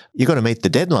 You've got to meet the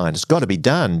deadline. It's got to be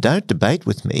done. Don't debate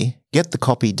with me. Get the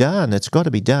copy done. It's got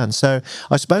to be done. So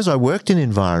I suppose I worked in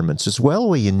environments as well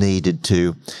where you needed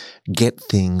to get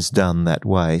things done that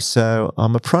way. So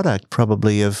I'm a product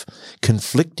probably of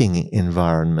conflicting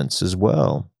environments as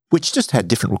well, which just had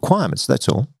different requirements, that's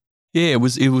all. Yeah, it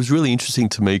was really interesting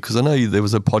to me because I know there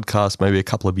was a podcast maybe a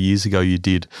couple of years ago you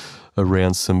did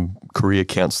around some career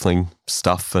counselling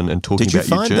stuff and talking about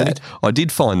your journey. That? I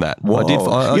did find that. Whoa.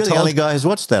 You're the only guy who's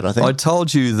watched that, I think. I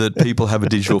told you that people have a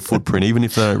digital footprint even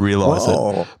if they don't realise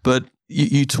it. But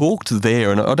you talked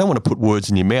there, and I don't want to put words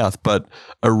in your mouth, but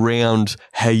around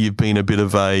how you've been a bit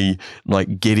of a,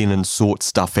 get in and sort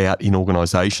stuff out in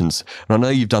organisations. And I know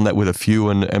you've done that with a few,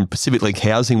 and Pacific Link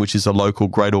Housing, which is a local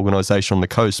great organisation on the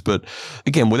coast. But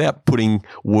again, without putting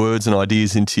words and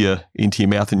ideas into your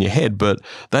mouth and your head, but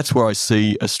that's where I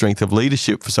see a strength of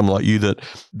leadership for someone like you, that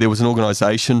there was an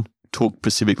organisation, talk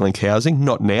Pacific Link Housing,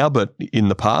 not now, but in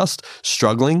the past,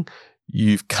 struggling.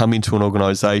 You've come into an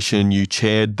organisation, you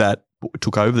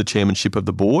took over the chairmanship of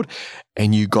the board,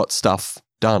 and you got stuff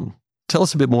done. Tell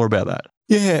us a bit more about that.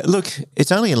 Yeah, look,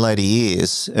 it's only in later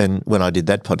years, and when I did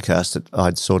that podcast, that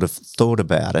I'd sort of thought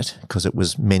about it, because it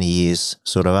was many years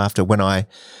sort of after when I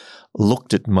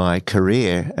looked at my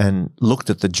career and looked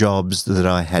at the jobs that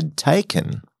I had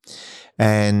taken,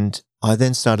 and I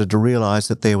then started to realise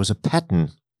that there was a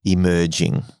pattern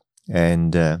emerging.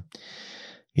 And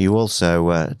you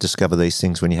also discover these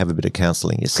things when you have a bit of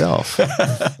counselling yourself.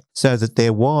 So that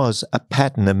there was a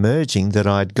pattern emerging that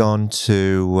I'd gone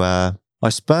to, I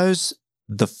suppose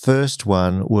the first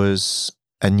one was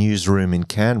a newsroom in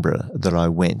Canberra that I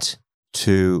went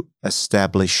to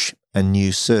establish a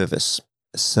new service.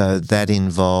 So that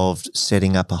involved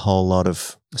setting up a whole lot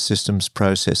of systems,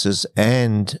 processes,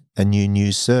 and a new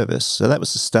news service. So that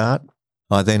was the start.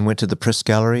 I then went to the press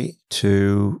gallery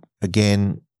to,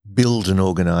 again, build an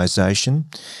organisation.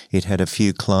 It had a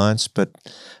few clients, but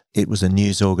it was a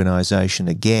news organisation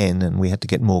again, and we had to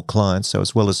get more clients. So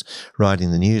as well as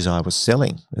writing the news, I was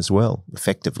selling as well,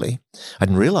 effectively. I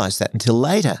didn't realise that until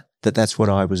later, that that's what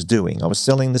I was doing. I was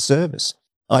selling the service.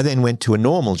 I then went to a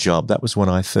normal job. That was when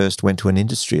I first went to an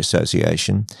industry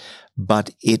association, but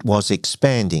it was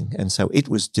expanding, and so it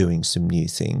was doing some new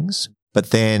things.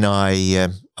 But then I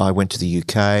went to the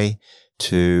UK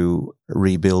to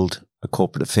rebuild a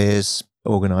corporate affairs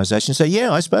organisation. So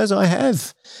yeah, I suppose I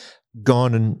have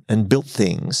gone and built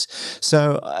things.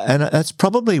 So, and that's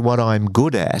probably what I'm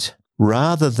good at,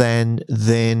 rather than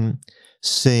then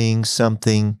seeing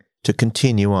something to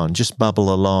continue on, just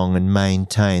bubble along and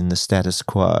maintain the status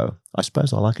quo. I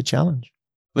suppose I like a challenge.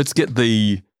 Let's get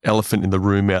the elephant in the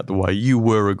room out the way. You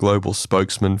were a global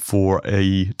spokesman for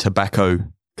a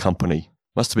tobacco company.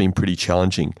 Must have been pretty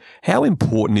challenging. How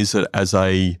important is it as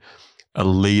a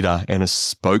leader and a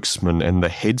spokesman and the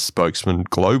head spokesman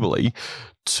globally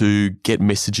to get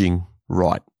messaging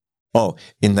right? Oh,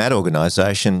 in that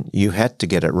organisation, you had to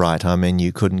get it right. I mean,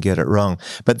 you couldn't get it wrong.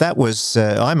 But that was,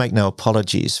 I make no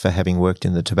apologies for having worked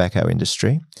in the tobacco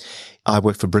industry. I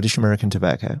worked for British American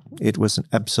Tobacco. It was an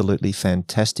absolutely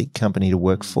fantastic company to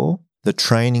work for. The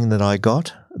training that I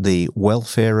got, the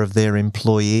welfare of their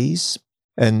employees,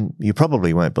 and you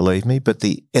probably won't believe me, but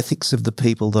the ethics of the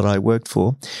people that I worked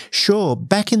for. Sure,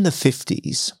 back in the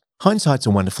 50s, hindsight's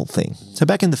a wonderful thing. So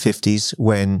back in the 50s,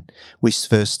 when we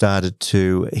first started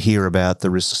to hear about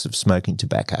the risks of smoking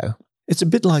tobacco, it's a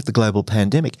bit like the global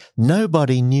pandemic.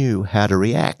 Nobody knew how to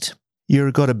react.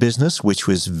 You've got a business which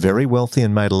was very wealthy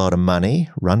and made a lot of money,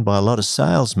 run by a lot of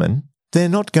salesmen. They're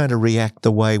not going to react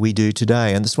the way we do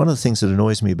today. And it's one of the things that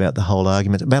annoys me about the whole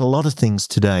argument, about a lot of things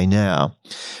today now,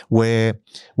 where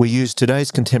we use today's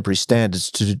contemporary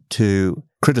standards to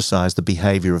criticise the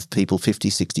behaviour of people 50,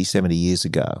 60, 70 years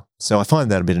ago. So I find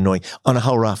that a bit annoying on a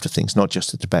whole raft of things, not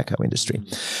just the tobacco industry.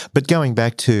 But going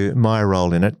back to my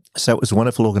role in it, so it was a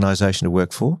wonderful organisation to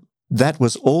work for. That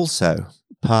was also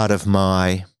part of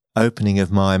my opening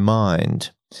of my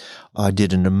mind. I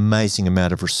did an amazing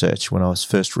amount of research when I was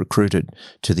first recruited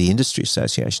to the Industry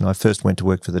Association. I first went to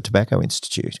work for the Tobacco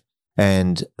Institute,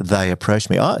 and they approached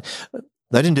me.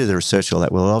 They didn't do the research all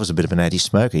that well. I was a bit of an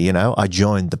anti-smoker, you know. I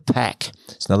joined the pack.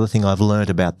 It's another thing I've learned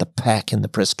about the pack in the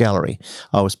press gallery.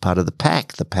 I was part of the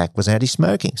pack. The pack was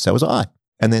anti-smoking. So was I.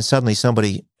 And then suddenly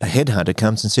a headhunter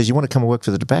comes and says, "You want to come and work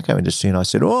for the tobacco industry?" And I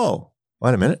said, "Oh,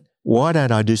 wait a minute. Why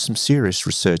don't I do some serious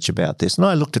research about this?" And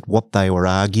I looked at what they were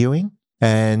arguing.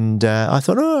 And I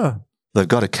thought, oh, they've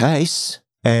got a case.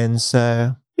 And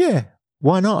so, yeah,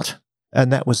 why not?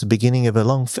 And that was the beginning of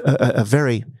a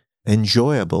very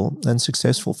enjoyable and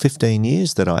successful 15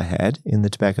 years that I had in the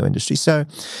tobacco industry. So,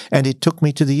 and it took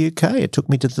me to the UK. It took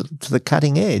me to the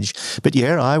cutting edge. But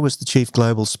yeah, I was the chief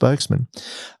global spokesman.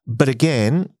 But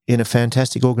again, in a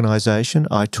fantastic organisation,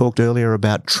 I talked earlier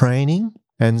about training.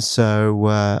 And so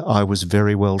I was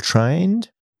very well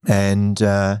trained. And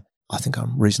I think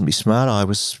I'm reasonably smart.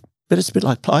 But it's a bit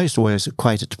like, I used to always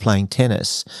equate it to playing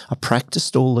tennis. I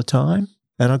practiced all the time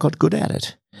and I got good at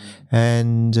it.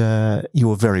 And you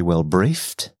were very well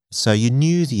briefed. So you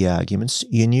knew the arguments,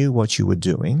 you knew what you were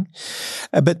doing.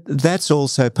 But that's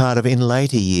also part of, in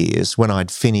later years, when I'd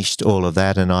finished all of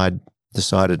that and I'd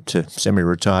decided to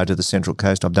semi-retire to the Central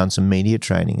Coast, I've done some media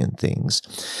training and things.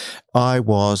 I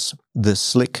was the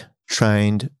slick,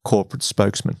 trained corporate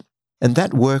spokesman. And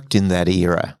that worked in that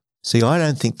era. See, I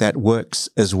don't think that works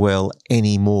as well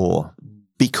anymore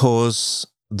because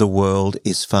the world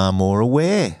is far more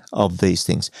aware of these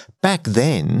things. Back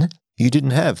then, you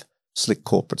didn't have slick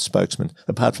corporate spokesmen,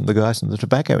 apart from the guys in the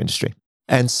tobacco industry.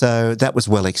 And so that was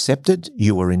well accepted.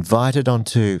 You were invited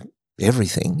onto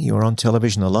everything. You were on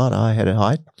television a lot. I had a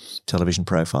high television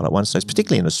profile at one stage,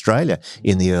 particularly in Australia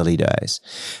in the early days.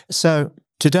 So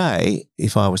today,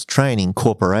 if I was training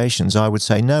corporations, I would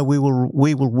say, no, we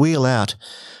will wheel out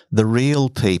the real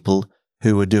people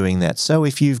who are doing that. So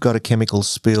if you've got a chemical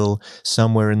spill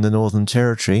somewhere in the Northern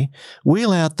Territory,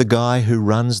 wheel out the guy who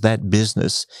runs that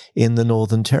business in the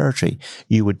Northern Territory.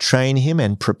 You would train him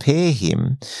and prepare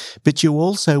him, but you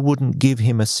also wouldn't give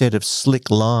him a set of slick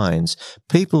lines.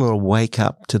 People will wake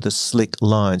up to the slick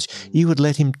lines. You would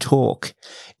let him talk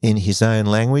in his own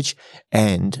language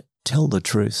and tell the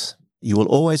truth. You will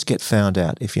always get found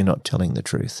out if you're not telling the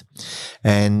truth.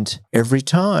 And every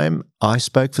time I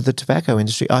spoke for the tobacco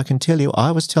industry, I can tell you I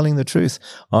was telling the truth.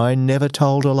 I never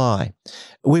told a lie.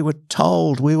 We were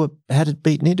told, had it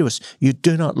beaten into us. You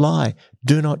do not lie.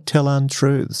 Do not tell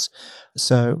untruths.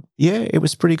 So, yeah, it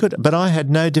was pretty good. But I had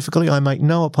no difficulty. I make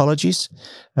no apologies.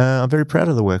 I'm very proud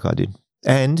of the work I did.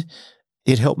 And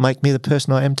it helped make me the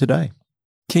person I am today.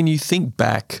 Can you think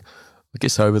back, I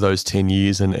guess, over those 10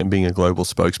 years and being a global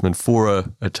spokesman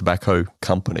for a tobacco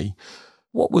company,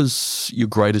 what was your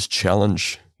greatest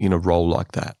challenge in a role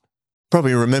like that?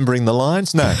 Probably remembering the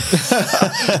lines? No.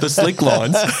 The slick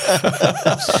lines.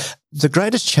 The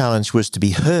greatest challenge was to be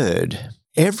heard.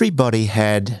 Everybody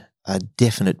had a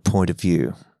definite point of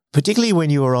view, particularly when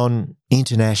you were on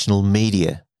international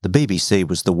media. The BBC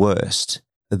was the worst.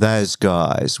 Those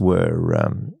guys they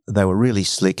were really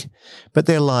slick, but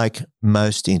they're like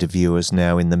most interviewers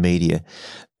now in the media.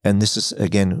 And this is,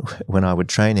 again, when I would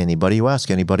train anybody, you ask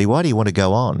anybody, why do you want to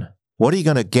go on? What are you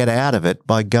going to get out of it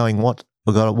by going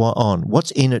on?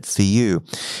 What's in it for you?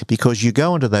 Because you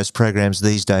go onto those programs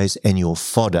these days and you're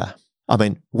fodder. I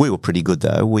mean, we were pretty good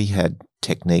though. We had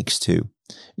techniques to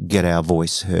get our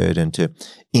voice heard and to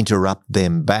interrupt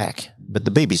them back. But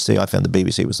the BBC, I found the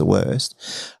BBC was the worst.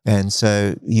 And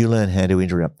so you learn how to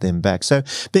interrupt them back. So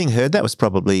being heard, that was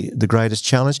probably the greatest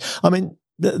challenge. I mean,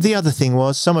 the other thing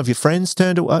was some of your friends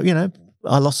turned to,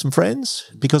 I lost some friends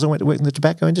because I went to work in the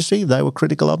tobacco industry. They were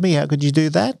critical of me. How could you do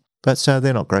that? But so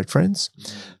they're not great friends.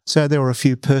 So there were a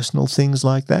few personal things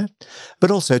like that. But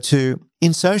also too,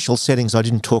 in social settings, I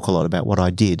didn't talk a lot about what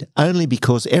I did, only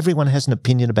because everyone has an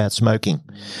opinion about smoking.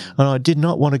 And I did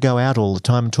not want to go out all the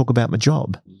time and talk about my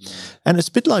job. And it's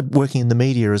a bit like working in the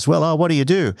media as well. Oh, what do you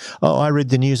do? Oh, I read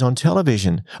the news on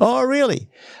television. Oh, really?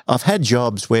 I've had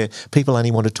jobs where people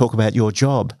only want to talk about your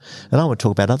job, and I want to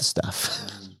talk about other stuff.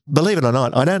 Believe it or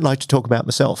not, I don't like to talk about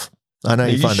myself. I know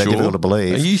you find that difficult to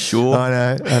believe. Are you sure? I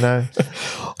know.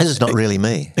 This is not really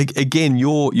me. Again,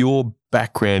 your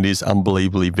background is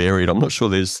unbelievably varied. I'm not sure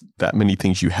there's that many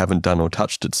things you haven't done or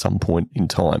touched at some point in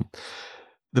time.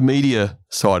 The media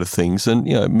side of things, and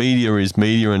media is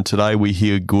media, and today we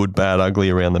hear good, bad, ugly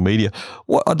around the media.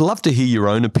 I'd love to hear your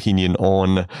own opinion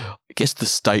on, I guess, the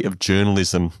state of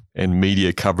journalism and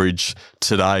media coverage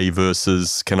today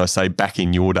versus, can I say, back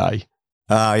in your day?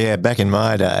 Oh, yeah, back in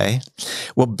my day.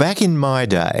 Well, back in my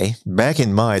day,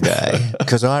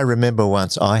 because I remember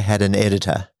once I had an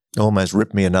editor, almost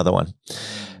ripped me another one,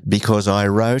 because I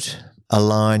wrote a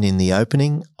line in the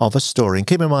opening of a story. And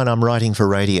keep in mind, I'm writing for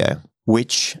radio,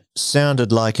 which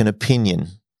sounded like an opinion.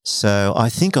 So I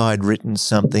think I'd written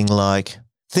something like,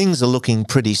 things are looking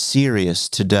pretty serious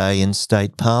today in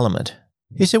state parliament.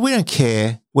 He said, we don't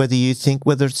care whether you think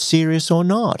whether it's serious or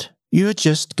not. You're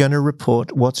just going to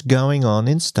report what's going on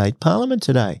in state parliament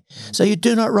today. So you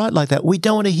do not write like that. We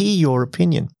don't want to hear your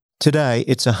opinion. Today,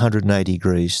 it's 180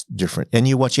 degrees different. And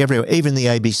you watch everywhere. Even the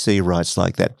ABC writes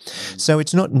like that. So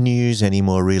it's not news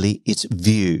anymore, really. It's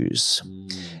views.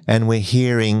 And we're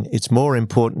hearing it's more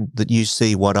important that you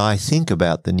see what I think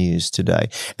about the news today.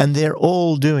 And they're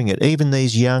all doing it, even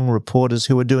these young reporters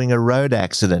who are doing a road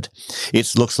accident.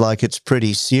 It looks like it's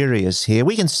pretty serious here.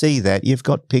 We can see that. You've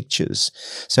got pictures.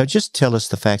 So just tell us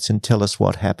the facts and tell us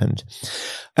what happened.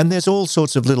 And there's all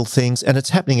sorts of little things, and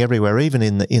it's happening everywhere, even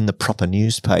in the proper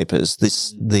newspapers.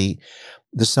 The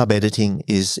sub-editing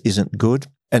isn't good.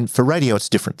 And for radio, it's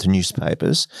different to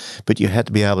newspapers, but you had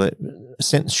to be able to, a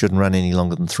sentence shouldn't run any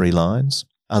longer than 3 lines.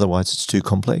 Otherwise, it's too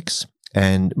complex.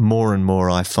 And more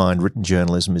I find written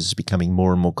journalism is becoming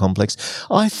more and more complex.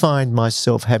 I find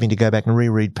myself having to go back and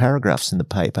reread paragraphs in the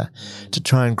paper to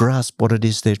try and grasp what it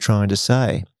is they're trying to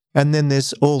say. And then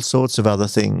there's all sorts of other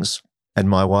things. And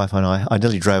my wife and I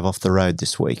nearly drove off the road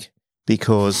this week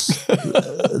because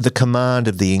the command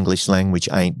of the English language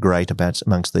ain't great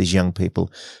amongst these young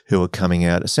people who are coming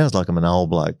out. It sounds like I'm an old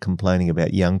bloke complaining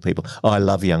about young people. I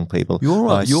love young people.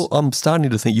 I'm starting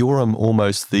to think you're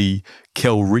almost the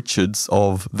Kel Richards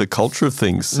of the Culture of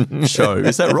Things show.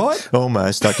 Is that right?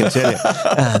 Almost, I can tell you.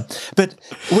 But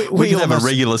we can have a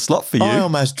regular slot for you. I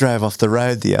almost drove off the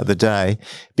road the other day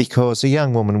because a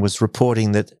young woman was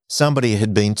reporting that somebody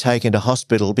had been taken to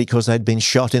hospital because they'd been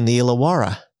shot in the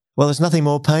Illawarra. Well, there's nothing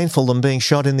more painful than being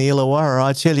shot in the Illawarra.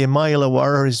 I tell you, my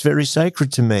Illawarra is very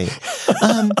sacred to me.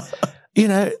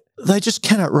 They just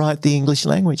cannot write the English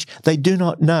language. They do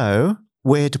not know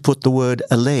where to put the word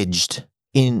alleged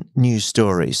in news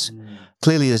stories.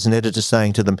 Clearly there's an editor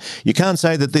saying to them, you can't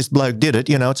say that this bloke did it.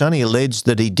 It's only alleged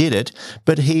that he did it,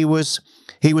 but he was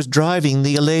driving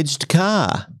the alleged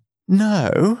car.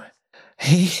 No,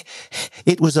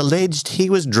 it was alleged he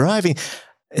was driving.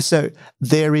 So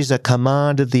there is a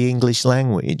command of the English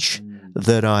language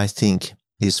that I think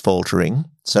is faltering.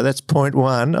 So that's point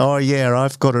one. Oh, yeah,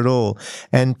 I've got it all.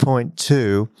 And point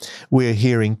two, we're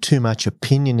hearing too much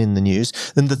opinion in the news.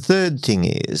 And the third thing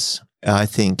is, I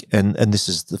think, and this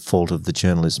is the fault of the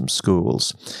journalism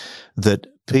schools, that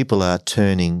people are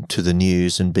turning to the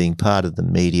news and being part of the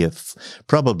media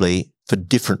probably for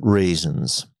different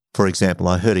reasons. For example,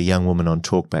 I heard a young woman on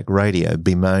Talkback Radio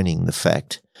bemoaning the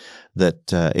fact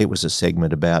that it was a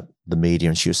segment about the media,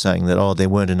 and she was saying that, there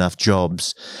weren't enough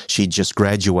jobs. She'd just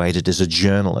graduated as a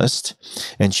journalist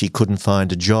and she couldn't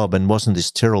find a job, and wasn't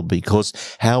this terrible because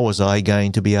how was I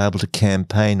going to be able to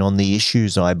campaign on the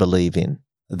issues I believe in?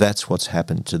 That's what's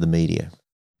happened to the media.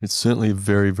 It's certainly a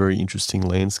very, very interesting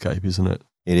landscape, isn't it?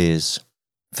 It is.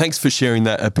 Thanks for sharing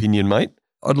that opinion, mate.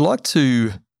 I'd like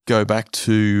to go back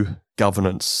to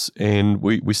governance, and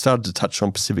we started to touch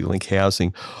on Pacific Link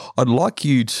housing. I'd like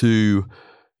you to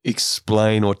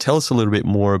explain or tell us a little bit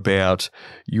more about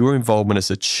your involvement as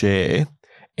a chair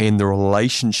and the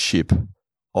relationship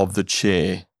of the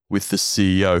chair with the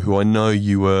CEO, who I know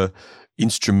you were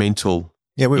instrumental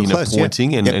in close,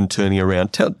 appointing and turning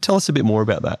around. Tell us a bit more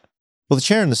about that. Well, the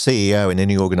chair and the CEO in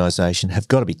any organisation have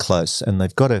got to be close, and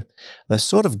they've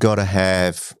sort of got to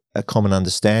have a common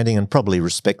understanding and probably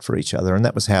respect for each other, and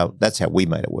that's how we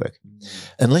made it work.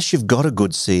 Unless you've got a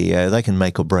good CEO, they can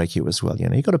make or break you as well.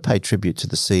 You've got to pay tribute to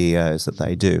the CEOs that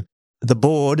they do. The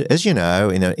board, as you know,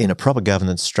 in a proper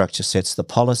governance structure, sets the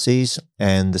policies,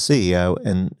 and the CEO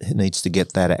needs to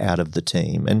get that out of the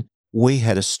team. And we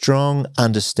had a strong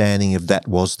understanding of that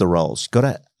was the roles. You've got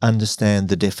to understand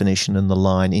the definition and the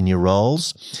line in your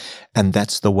roles, and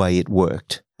that's the way it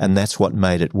worked. And that's what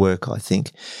made it work, I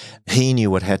think. He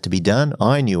knew what had to be done.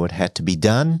 I knew what had to be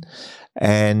done.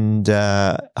 And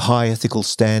high ethical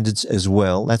standards as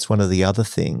well. That's one of the other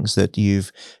things, that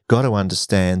you've got to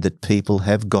understand that people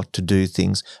have got to do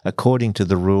things according to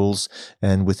the rules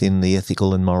and within the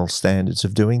ethical and moral standards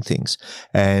of doing things.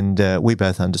 And we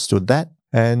both understood that.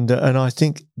 And I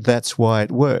think that's why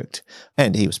it worked.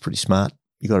 And he was pretty smart.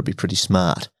 You've got to be pretty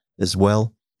smart as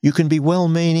well. You can be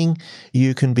well-meaning,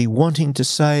 you can be wanting to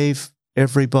save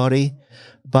everybody,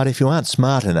 but if you aren't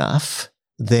smart enough,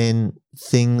 then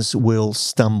things will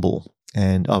stumble.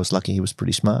 And I was lucky he was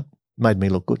pretty smart. Made me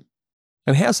look good.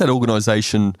 And how's that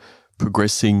organisation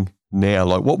progressing now?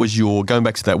 Like, what was going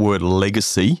back to that word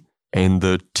legacy and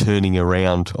the turning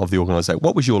around of the organisation,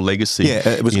 what was your legacy? Yeah,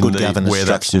 it was good governance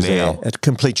structures now. A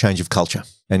complete change of culture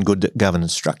and good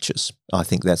governance structures. I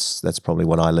think that's probably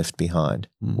what I left behind,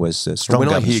 was strong governance structures.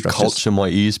 When I hear culture, my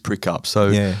ears prick up.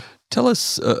 So tell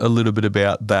us a little bit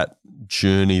about that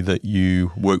journey that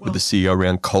you worked with the CEO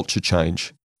around culture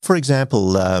change. For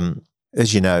example,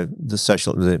 as you know,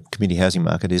 the community housing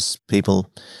market is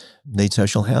people need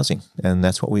social housing, and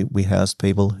that's what we housed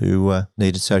people who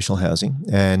needed social housing.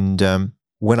 And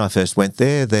when I first went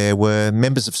there were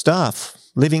members of staff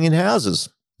living in houses.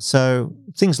 So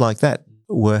things like that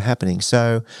were happening.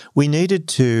 So we needed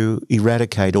to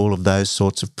eradicate all of those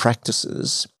sorts of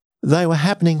practices. They were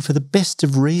happening for the best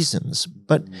of reasons,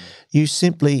 but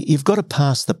you've got to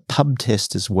pass the pub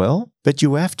test as well, but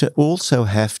you also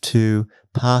have to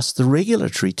pass the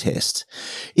regulatory test.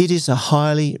 It is a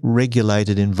highly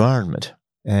regulated environment,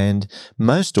 and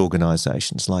most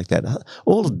organisations like that,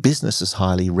 all of business is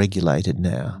highly regulated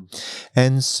now.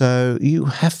 And so you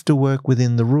have to work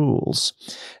within the rules.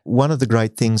 One of the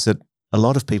great things that a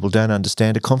lot of people don't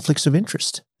understand are conflicts of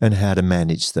interest and how to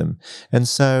manage them. And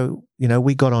so,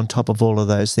 we got on top of all of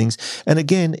those things. And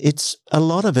again, a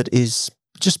lot of it is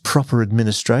just proper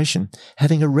administration,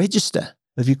 having a register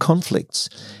of your conflicts,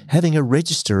 having a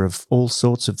register of all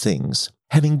sorts of things,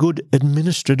 having good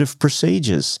administrative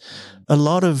procedures. A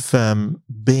lot of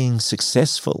being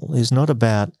successful is not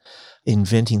about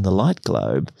inventing the light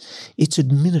globe. It's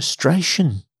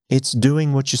administration. It's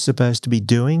doing what you're supposed to be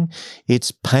doing.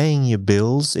 It's paying your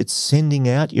bills. It's sending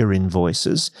out your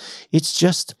invoices. It's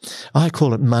just, I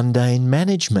call it mundane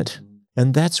management.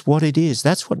 And that's what it is.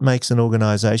 That's what makes an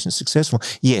organisation successful.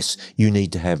 Yes, you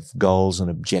need to have goals and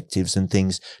objectives and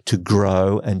things to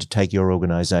grow and to take your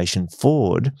organisation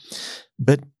forward.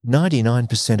 But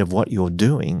 99% of what you're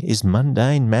doing is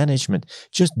mundane management.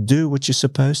 Just do what you're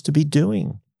supposed to be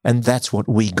doing. And that's what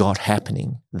we got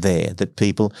happening there, that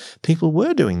people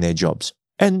were doing their jobs.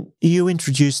 And you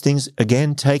introduce things,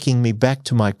 again, taking me back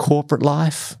to my corporate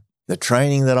life, the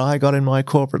training that I got in my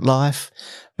corporate life.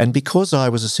 And because I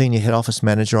was a senior head office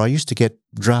manager, I used to get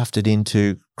drafted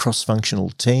into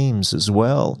cross-functional teams as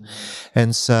well.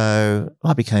 And so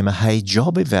I became a Hey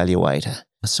job evaluator.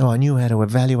 So I knew how to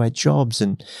evaluate jobs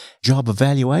and job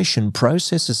evaluation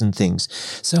processes and things.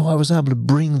 So I was able to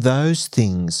bring those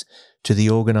things to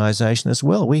the organisation as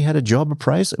well. We had a job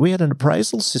appraisal. We had an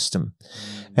appraisal system.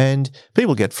 And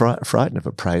people get frightened of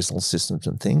appraisal systems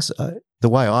and things. The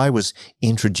way I was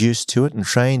introduced to it and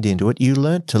trained into it, you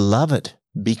learnt to love it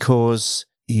because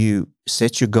you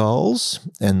set your goals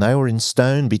and they were in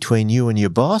stone between you and your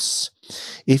boss.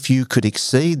 If you could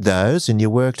exceed those and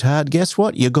you worked hard, guess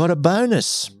what? You got a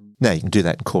bonus. Now, you can do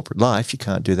that in corporate life. You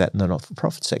can't do that in the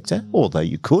not-for-profit sector, although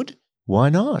you could. Why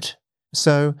not?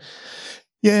 So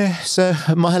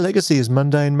my legacy is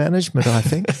mundane management, I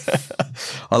think.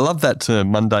 I love that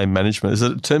term, mundane management. Is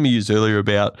it a term you used earlier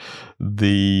about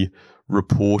the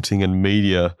reporting and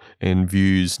media and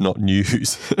views, not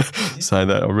news? So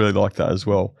that I really like that as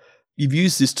well. You've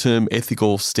used this term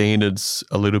ethical standards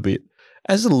a little bit.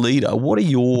 As a leader, what are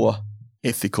your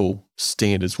ethical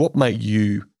standards? What make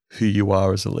you who you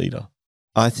are as a leader?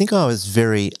 I think I was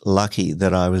very lucky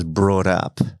that I was brought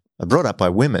up by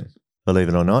women, believe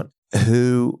it or not,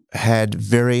 who had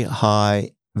very high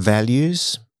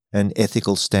values and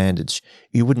ethical standards.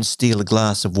 You wouldn't steal a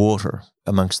glass of water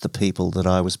amongst the people that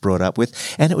I was brought up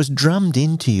with, and it was drummed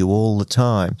into you all the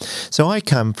time. So I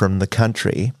come from the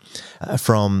country,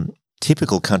 from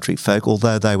typical country folk,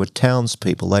 although they were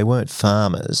townspeople. They weren't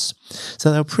farmers.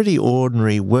 So they were pretty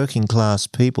ordinary working class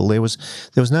people. There was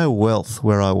no wealth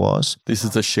where I was. This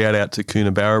is a shout out to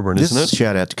Coonabarabran, isn't it? This is a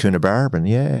shout out to Coonabarabran,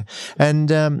 yeah.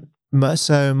 And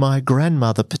so my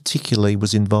grandmother particularly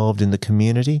was involved in the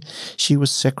community. She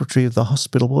was secretary of the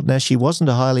hospital board. Now, she wasn't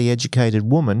a highly educated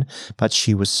woman, but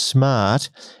she was smart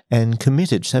and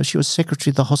committed. So she was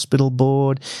secretary of the hospital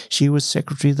board. She was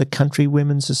secretary of the Country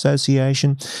Women's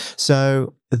Association.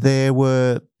 So there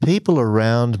were people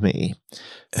around me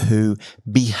who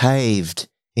behaved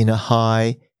in a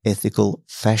high ethical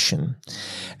fashion.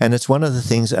 And it's one of the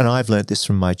things, and I've learnt this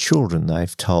from my children,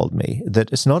 they've told me,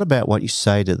 that it's not about what you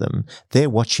say to them. They're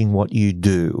watching what you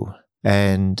do.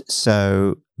 And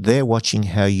so they're watching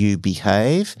how you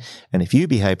behave. And if you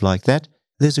behave like that,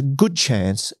 there's a good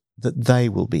chance that they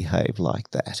will behave like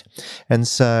that. And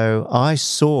so I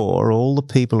saw all the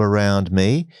people around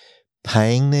me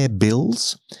paying their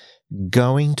bills,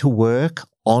 going to work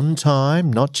on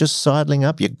time, not just sidling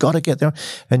up. You've got to get there.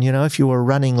 And, if you were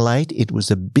running late, it was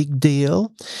a big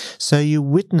deal. So you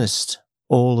witnessed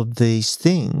all of these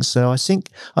things. So I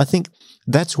think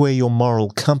that's where your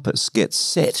moral compass gets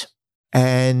set.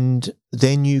 And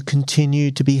then you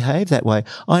continue to behave that way.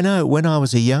 I know when I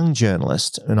was a young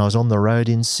journalist and I was on the road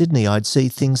in Sydney, I'd see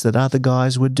things that other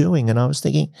guys were doing and I was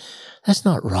thinking, that's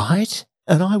not right.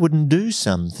 And I wouldn't do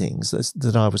some things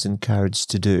that I was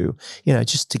encouraged to do,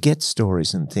 just to get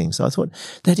stories and things. I thought,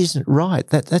 that isn't right.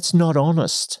 That's not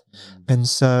honest. And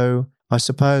so I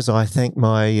suppose I thank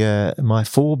my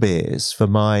forebears for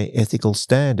my ethical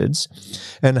standards,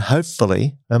 and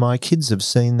hopefully my kids have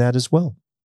seen that as well.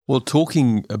 Well,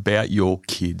 talking about your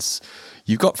kids,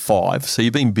 you've got 5, so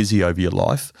you've been busy over your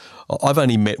life. I've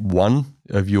only met one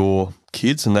of your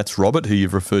kids, and that's Robert, who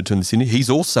you've referred to in this interview. He's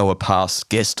also a past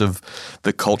guest of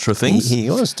the Culture of Things. He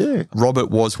was too. Robert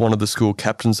was one of the school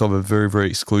captains of a very, very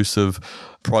exclusive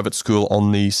private school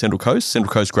on the Central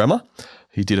Coast Grammar.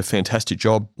 He did a fantastic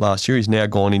job last year. He's now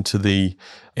gone into the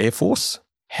Air Force.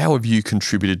 How have you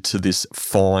contributed to this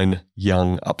fine,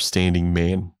 young, upstanding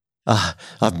man?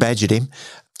 I've badgered him.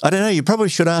 I don't know, you probably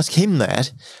should ask him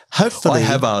that. Hopefully, I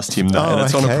have asked him that, and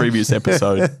it's on a previous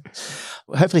episode.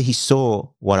 Hopefully he saw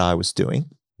what I was doing,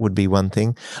 would be one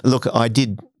thing. Look, I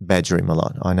did badger him a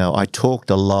lot. I know I talked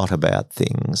a lot about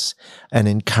things and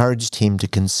encouraged him to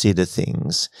consider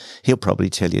things. He'll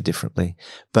probably tell you differently.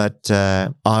 But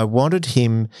I wanted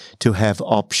him to have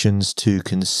options to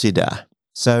consider.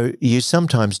 So you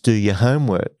sometimes do your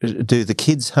homework, do the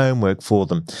kids' homework for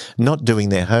them, not doing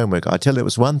their homework. I tell you, it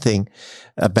was one thing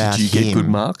about him. Did you get good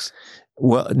marks?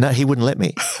 Well, no, he wouldn't let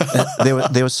me.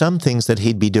 There were some things that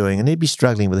he'd be doing, and he'd be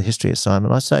struggling with a history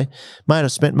assignment. I say, mate, I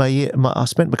spent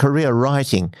my career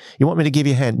writing. You want me to give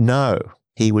you a hand? No,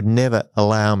 he would never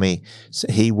allow me.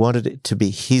 So he wanted it to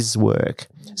be his work.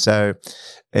 So,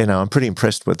 I'm pretty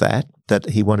impressed with that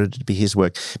he wanted it to be his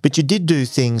work. But you did do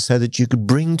things so that you could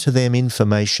bring to them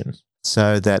information,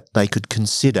 so that they could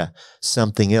consider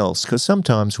something else. Because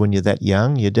sometimes when you're that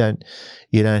young, you don't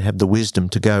have the wisdom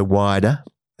to go wider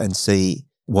and see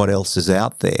what else is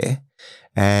out there.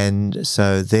 And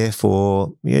so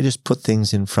therefore, you just put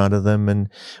things in front of them. And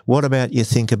what about you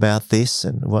think about this?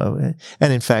 And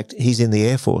in fact, he's in the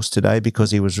Air Force today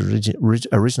because he was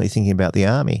originally thinking about the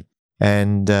Army.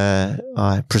 And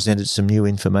I presented some new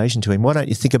information to him. Why don't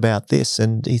you think about this?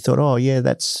 And he thought, oh, yeah,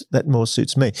 that more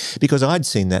suits me. Because I'd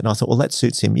seen that and I thought, well, that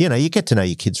suits him. You get to know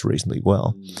your kids reasonably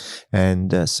well.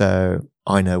 And so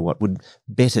I know what would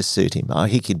better suit him.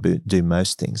 He could do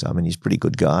most things. I mean, he's a pretty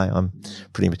good guy.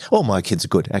 All my kids are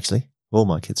good, actually. All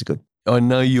my kids are good. I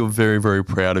know you're very, very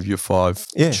proud of your 5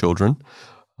 children.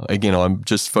 Again, I'm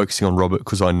just focusing on Robert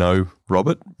because I know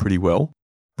Robert pretty well.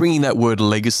 Bringing that word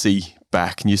legacy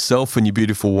back, and yourself and your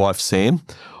beautiful wife, Sam,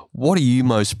 what are you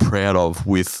most proud of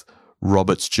with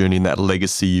Robert's journey and that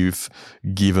legacy you've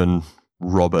given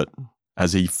Robert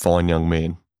as a fine young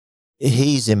man?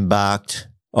 He's embarked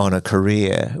on a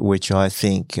career which I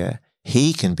think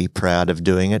he can be proud of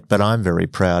doing it, but I'm very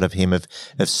proud of him of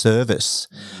service.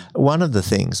 One of the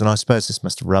things, and I suppose this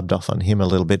must have rubbed off on him a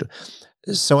little bit,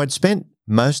 so I'd spent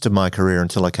most of my career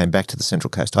until I came back to the Central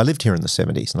Coast. I lived here in the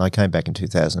 70s and I came back in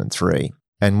 2003.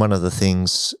 And one of the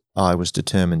things I was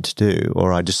determined to do,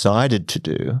 or I decided to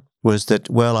do, was that,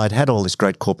 well, I'd had all this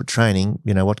great corporate training.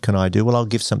 What can I do? Well, I'll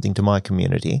give something to my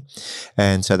community.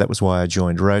 And so that was why I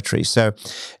joined Rotary. So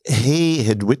he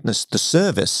had witnessed the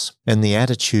service and the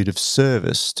attitude of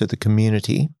service to the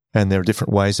community. And there are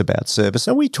different ways about service.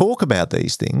 And we talk about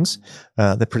these things.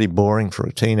 They're pretty boring for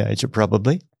a teenager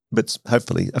probably, but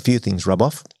hopefully a few things rub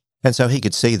off. And so he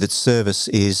could see that service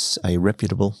is a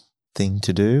reputable thing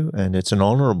to do and it's an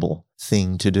honourable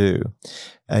thing to do.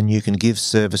 And you can give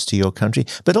service to your country,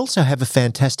 but also have a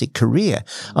fantastic career.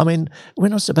 I mean, we're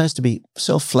not supposed to be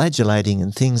self-flagellating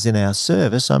and things in our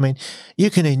service. I mean, you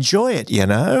can enjoy it,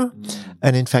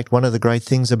 And in fact, one of the great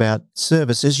things about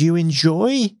service is you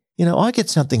enjoy. I get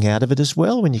something out of it as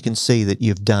well when you can see that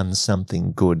you've done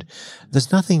something good.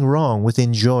 There's nothing wrong with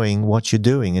enjoying what you're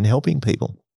doing and helping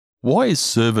people. Why is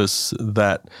service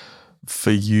that,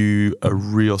 for you, a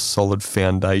real solid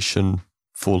foundation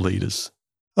for leaders?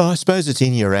 I suppose it's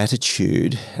in your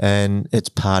attitude and it's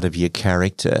part of your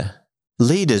character.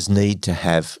 Leaders need to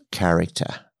have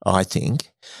character, I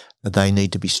think. They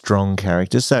need to be strong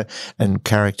characters. And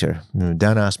character,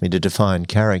 don't ask me to define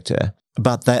character,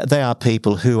 but they are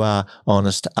people who are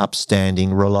honest,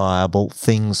 upstanding, reliable,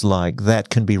 things like that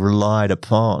can be relied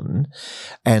upon.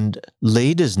 And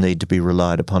leaders need to be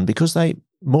relied upon because they,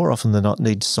 more often than not,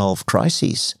 need to solve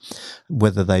crises,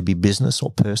 whether they be business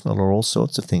or personal or all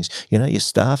sorts of things. Your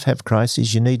staff have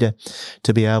crises. You need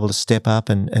to be able to step up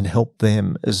and help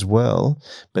them as well.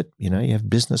 But, you have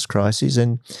business crises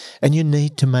and you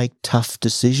need to make tough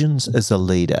decisions as a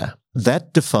leader.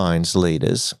 That defines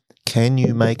leaders. Can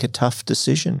you make a tough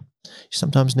decision? You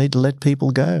sometimes need to let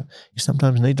people go. You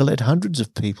sometimes need to let hundreds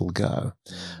of people go.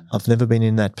 I've never been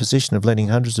in that position of letting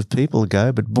hundreds of people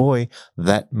go, but boy,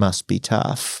 that must be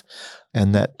tough.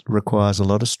 And that requires a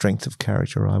lot of strength of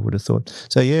character, I would have thought.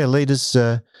 So, leaders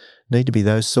need to be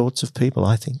those sorts of people,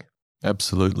 I think.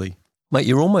 Absolutely. Mate,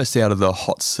 you're almost out of the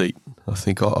hot seat. I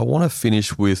think I want to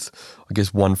finish with,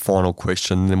 one final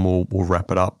question, and then we'll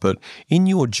wrap it up. But in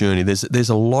your journey, there's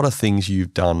a lot of things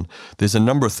you've done. There's a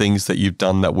number of things that you've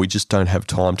done that we just don't have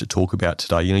time to talk about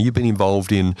today. You've been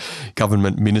involved in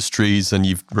government ministries and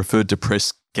you've referred to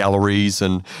press galleries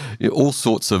and all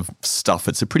sorts of stuff.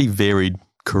 It's a pretty varied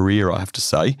career, I have to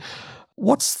say.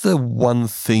 What's the one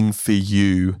thing for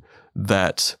you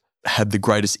that had the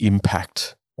greatest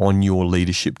impact on your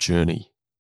leadership journey?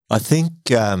 I think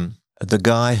the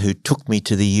guy who took me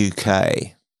to the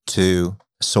UK to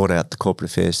sort out the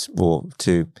corporate affairs or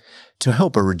to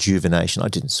help a rejuvenation. I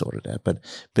didn't sort it out, but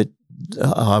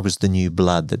I was the new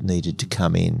blood that needed to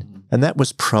come in. And that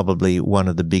was probably one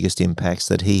of the biggest impacts,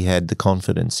 that he had the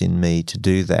confidence in me to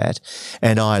do that.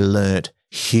 And I learnt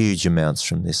huge amounts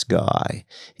from this guy.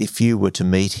 If you were to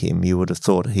meet him, you would have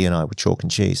thought he and I were chalk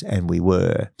and cheese, and we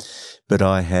were. But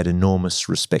I had enormous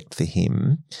respect for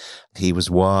him. He was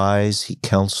wise. He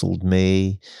counselled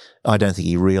me. I don't think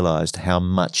he realised how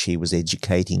much he was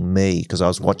educating me, because I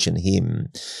was watching him,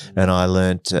 and I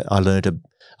learnt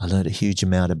a huge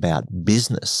amount about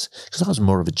business, because I was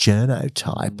more of a journo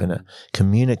type and a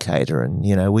communicator, and,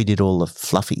 we did all the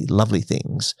fluffy, lovely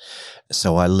things.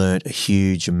 So I learnt a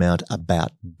huge amount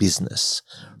about business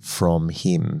from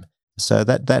him. So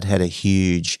that had a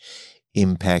huge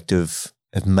impact of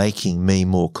making me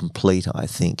more complete, I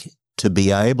think, to be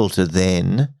able to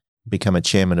then become a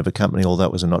chairman of a company, although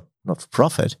it was a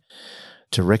not-for-profit,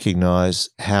 to recognise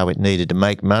how it needed to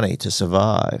make money to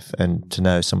survive and to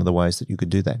know some of the ways that you could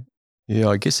do that. Yeah,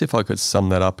 I guess if I could sum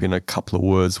that up in a couple of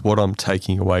words, what I'm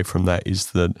taking away from that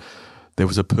is that there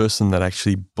was a person that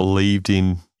actually believed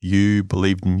in you,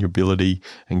 believed in your ability,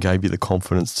 and gave you the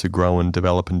confidence to grow and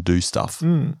develop and do stuff.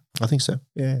 I think so,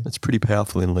 yeah. It's pretty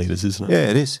powerful in leaders, isn't it? Yeah,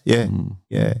 it is, yeah,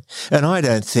 yeah. And I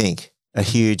don't think a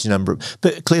huge number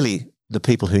but clearly the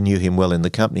people who knew him well in the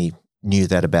company knew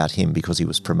that about him because he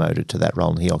was promoted to that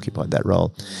role and he occupied that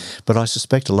role. But I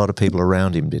suspect a lot of people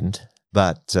around him didn't.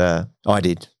 But I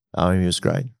did. I mean, he was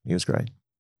great. He was great.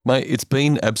 Mate, it's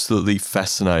been absolutely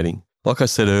fascinating. Like I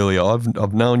said earlier,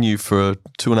 I've known you for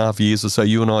 2.5 years or so.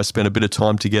 You and I spent a bit of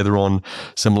time together on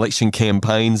some election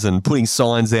campaigns and putting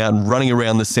signs out and running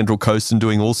around the Central Coast and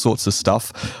doing all sorts of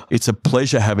stuff. It's a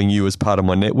pleasure having you as part of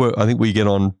my network. I think we get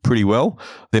on pretty well.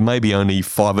 There may be only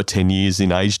 5 or 10 years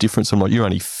in age difference. I'm like, you're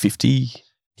only 50.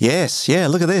 Yes, yeah,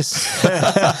 look at this.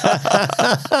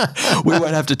 We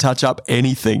won't have to touch up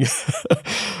anything.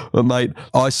 But mate,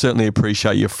 I certainly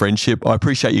appreciate your friendship. I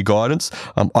appreciate your guidance.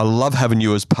 I love having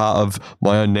you as part of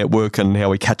my own network and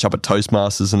how we catch up at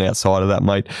Toastmasters and outside of that,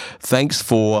 mate. Thanks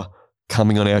for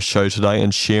coming on our show today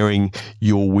and sharing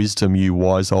your wisdom, you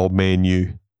wise old man,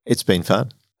 you. It's been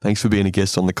fun. Thanks for being a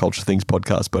guest on the Culture Things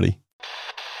podcast, buddy.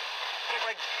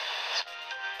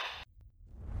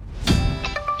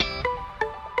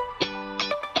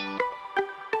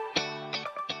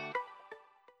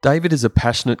 David is a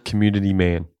passionate community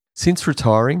man. Since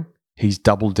retiring, he's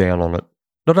doubled down on it.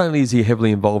 Not only is he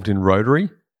heavily involved in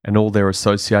Rotary and all their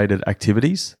associated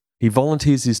activities, he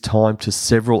volunteers his time to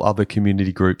several other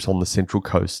community groups on the Central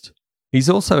Coast. He's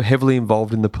also heavily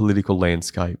involved in the political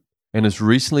landscape and has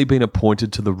recently been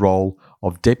appointed to the role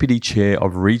of Deputy Chair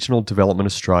of Regional Development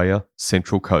Australia,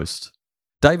 Central Coast.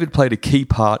 David played a key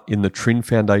part in the Trin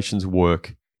Foundation's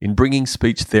work in bringing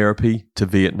speech therapy to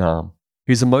Vietnam.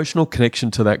 His emotional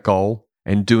connection to that goal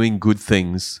and doing good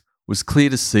things was clear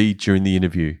to see during the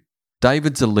interview.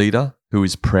 David's a leader who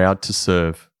is proud to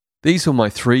serve. These were my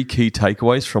 3 key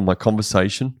takeaways from my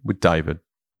conversation with David.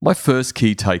 My first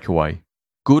key takeaway: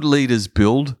 good leaders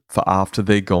build for after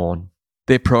they're gone.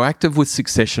 They're proactive with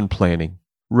succession planning.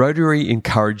 Rotary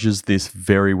encourages this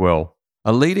very well.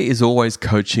 A leader is always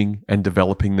coaching and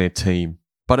developing their team,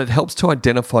 but it helps to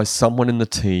identify someone in the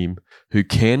team who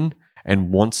can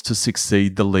and wants to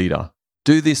succeed the leader.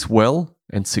 Do this well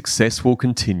and success will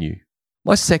continue.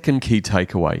 My second key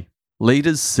takeaway: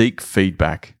 leaders seek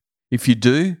feedback. If you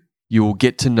do, you will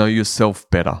get to know yourself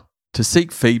better. To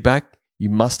seek feedback, you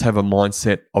must have a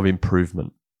mindset of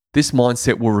improvement. This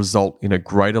mindset will result in a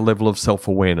greater level of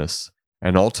self-awareness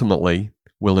and ultimately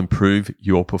will improve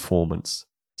your performance.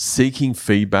 Seeking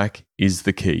feedback is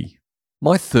the key.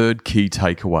 My third key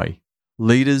takeaway: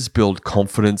 leaders build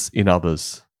confidence in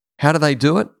others. How do they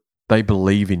do it? They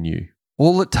believe in you.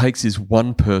 All it takes is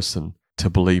one person to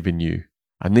believe in you,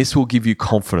 and this will give you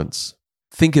confidence.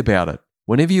 Think about it.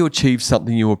 Whenever you achieve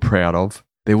something you were proud of,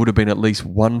 there would have been at least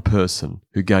one person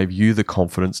who gave you the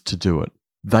confidence to do it.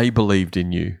 They believed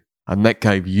in you, and that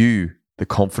gave you the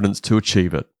confidence to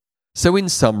achieve it. So in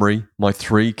summary, my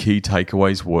 3 key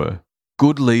takeaways were: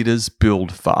 good leaders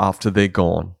build for after they're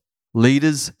gone.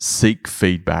 Leaders seek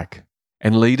feedback,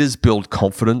 and leaders build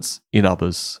confidence in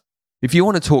others. If you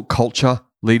want to talk culture,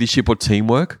 leadership or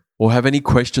teamwork, or have any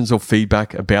questions or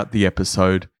feedback about the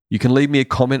episode, you can leave me a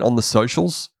comment on the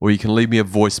socials or you can leave me a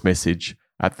voice message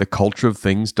at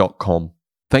thecultureofthings.com.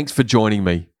 Thanks for joining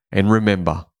me, and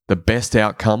remember, the best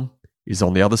outcome is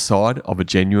on the other side of a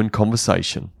genuine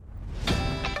conversation.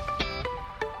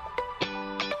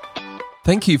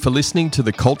 Thank you for listening to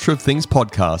the Culture of Things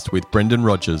podcast with Brendan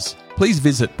Rogers. Please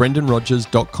visit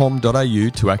brendanrogers.com.au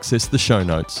to access the show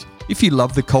notes. If you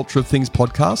love the Culture of Things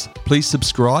podcast, please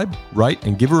subscribe, rate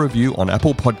and give a review on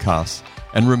Apple Podcasts.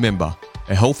 And remember,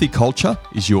 a healthy culture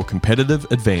is your competitive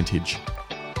advantage.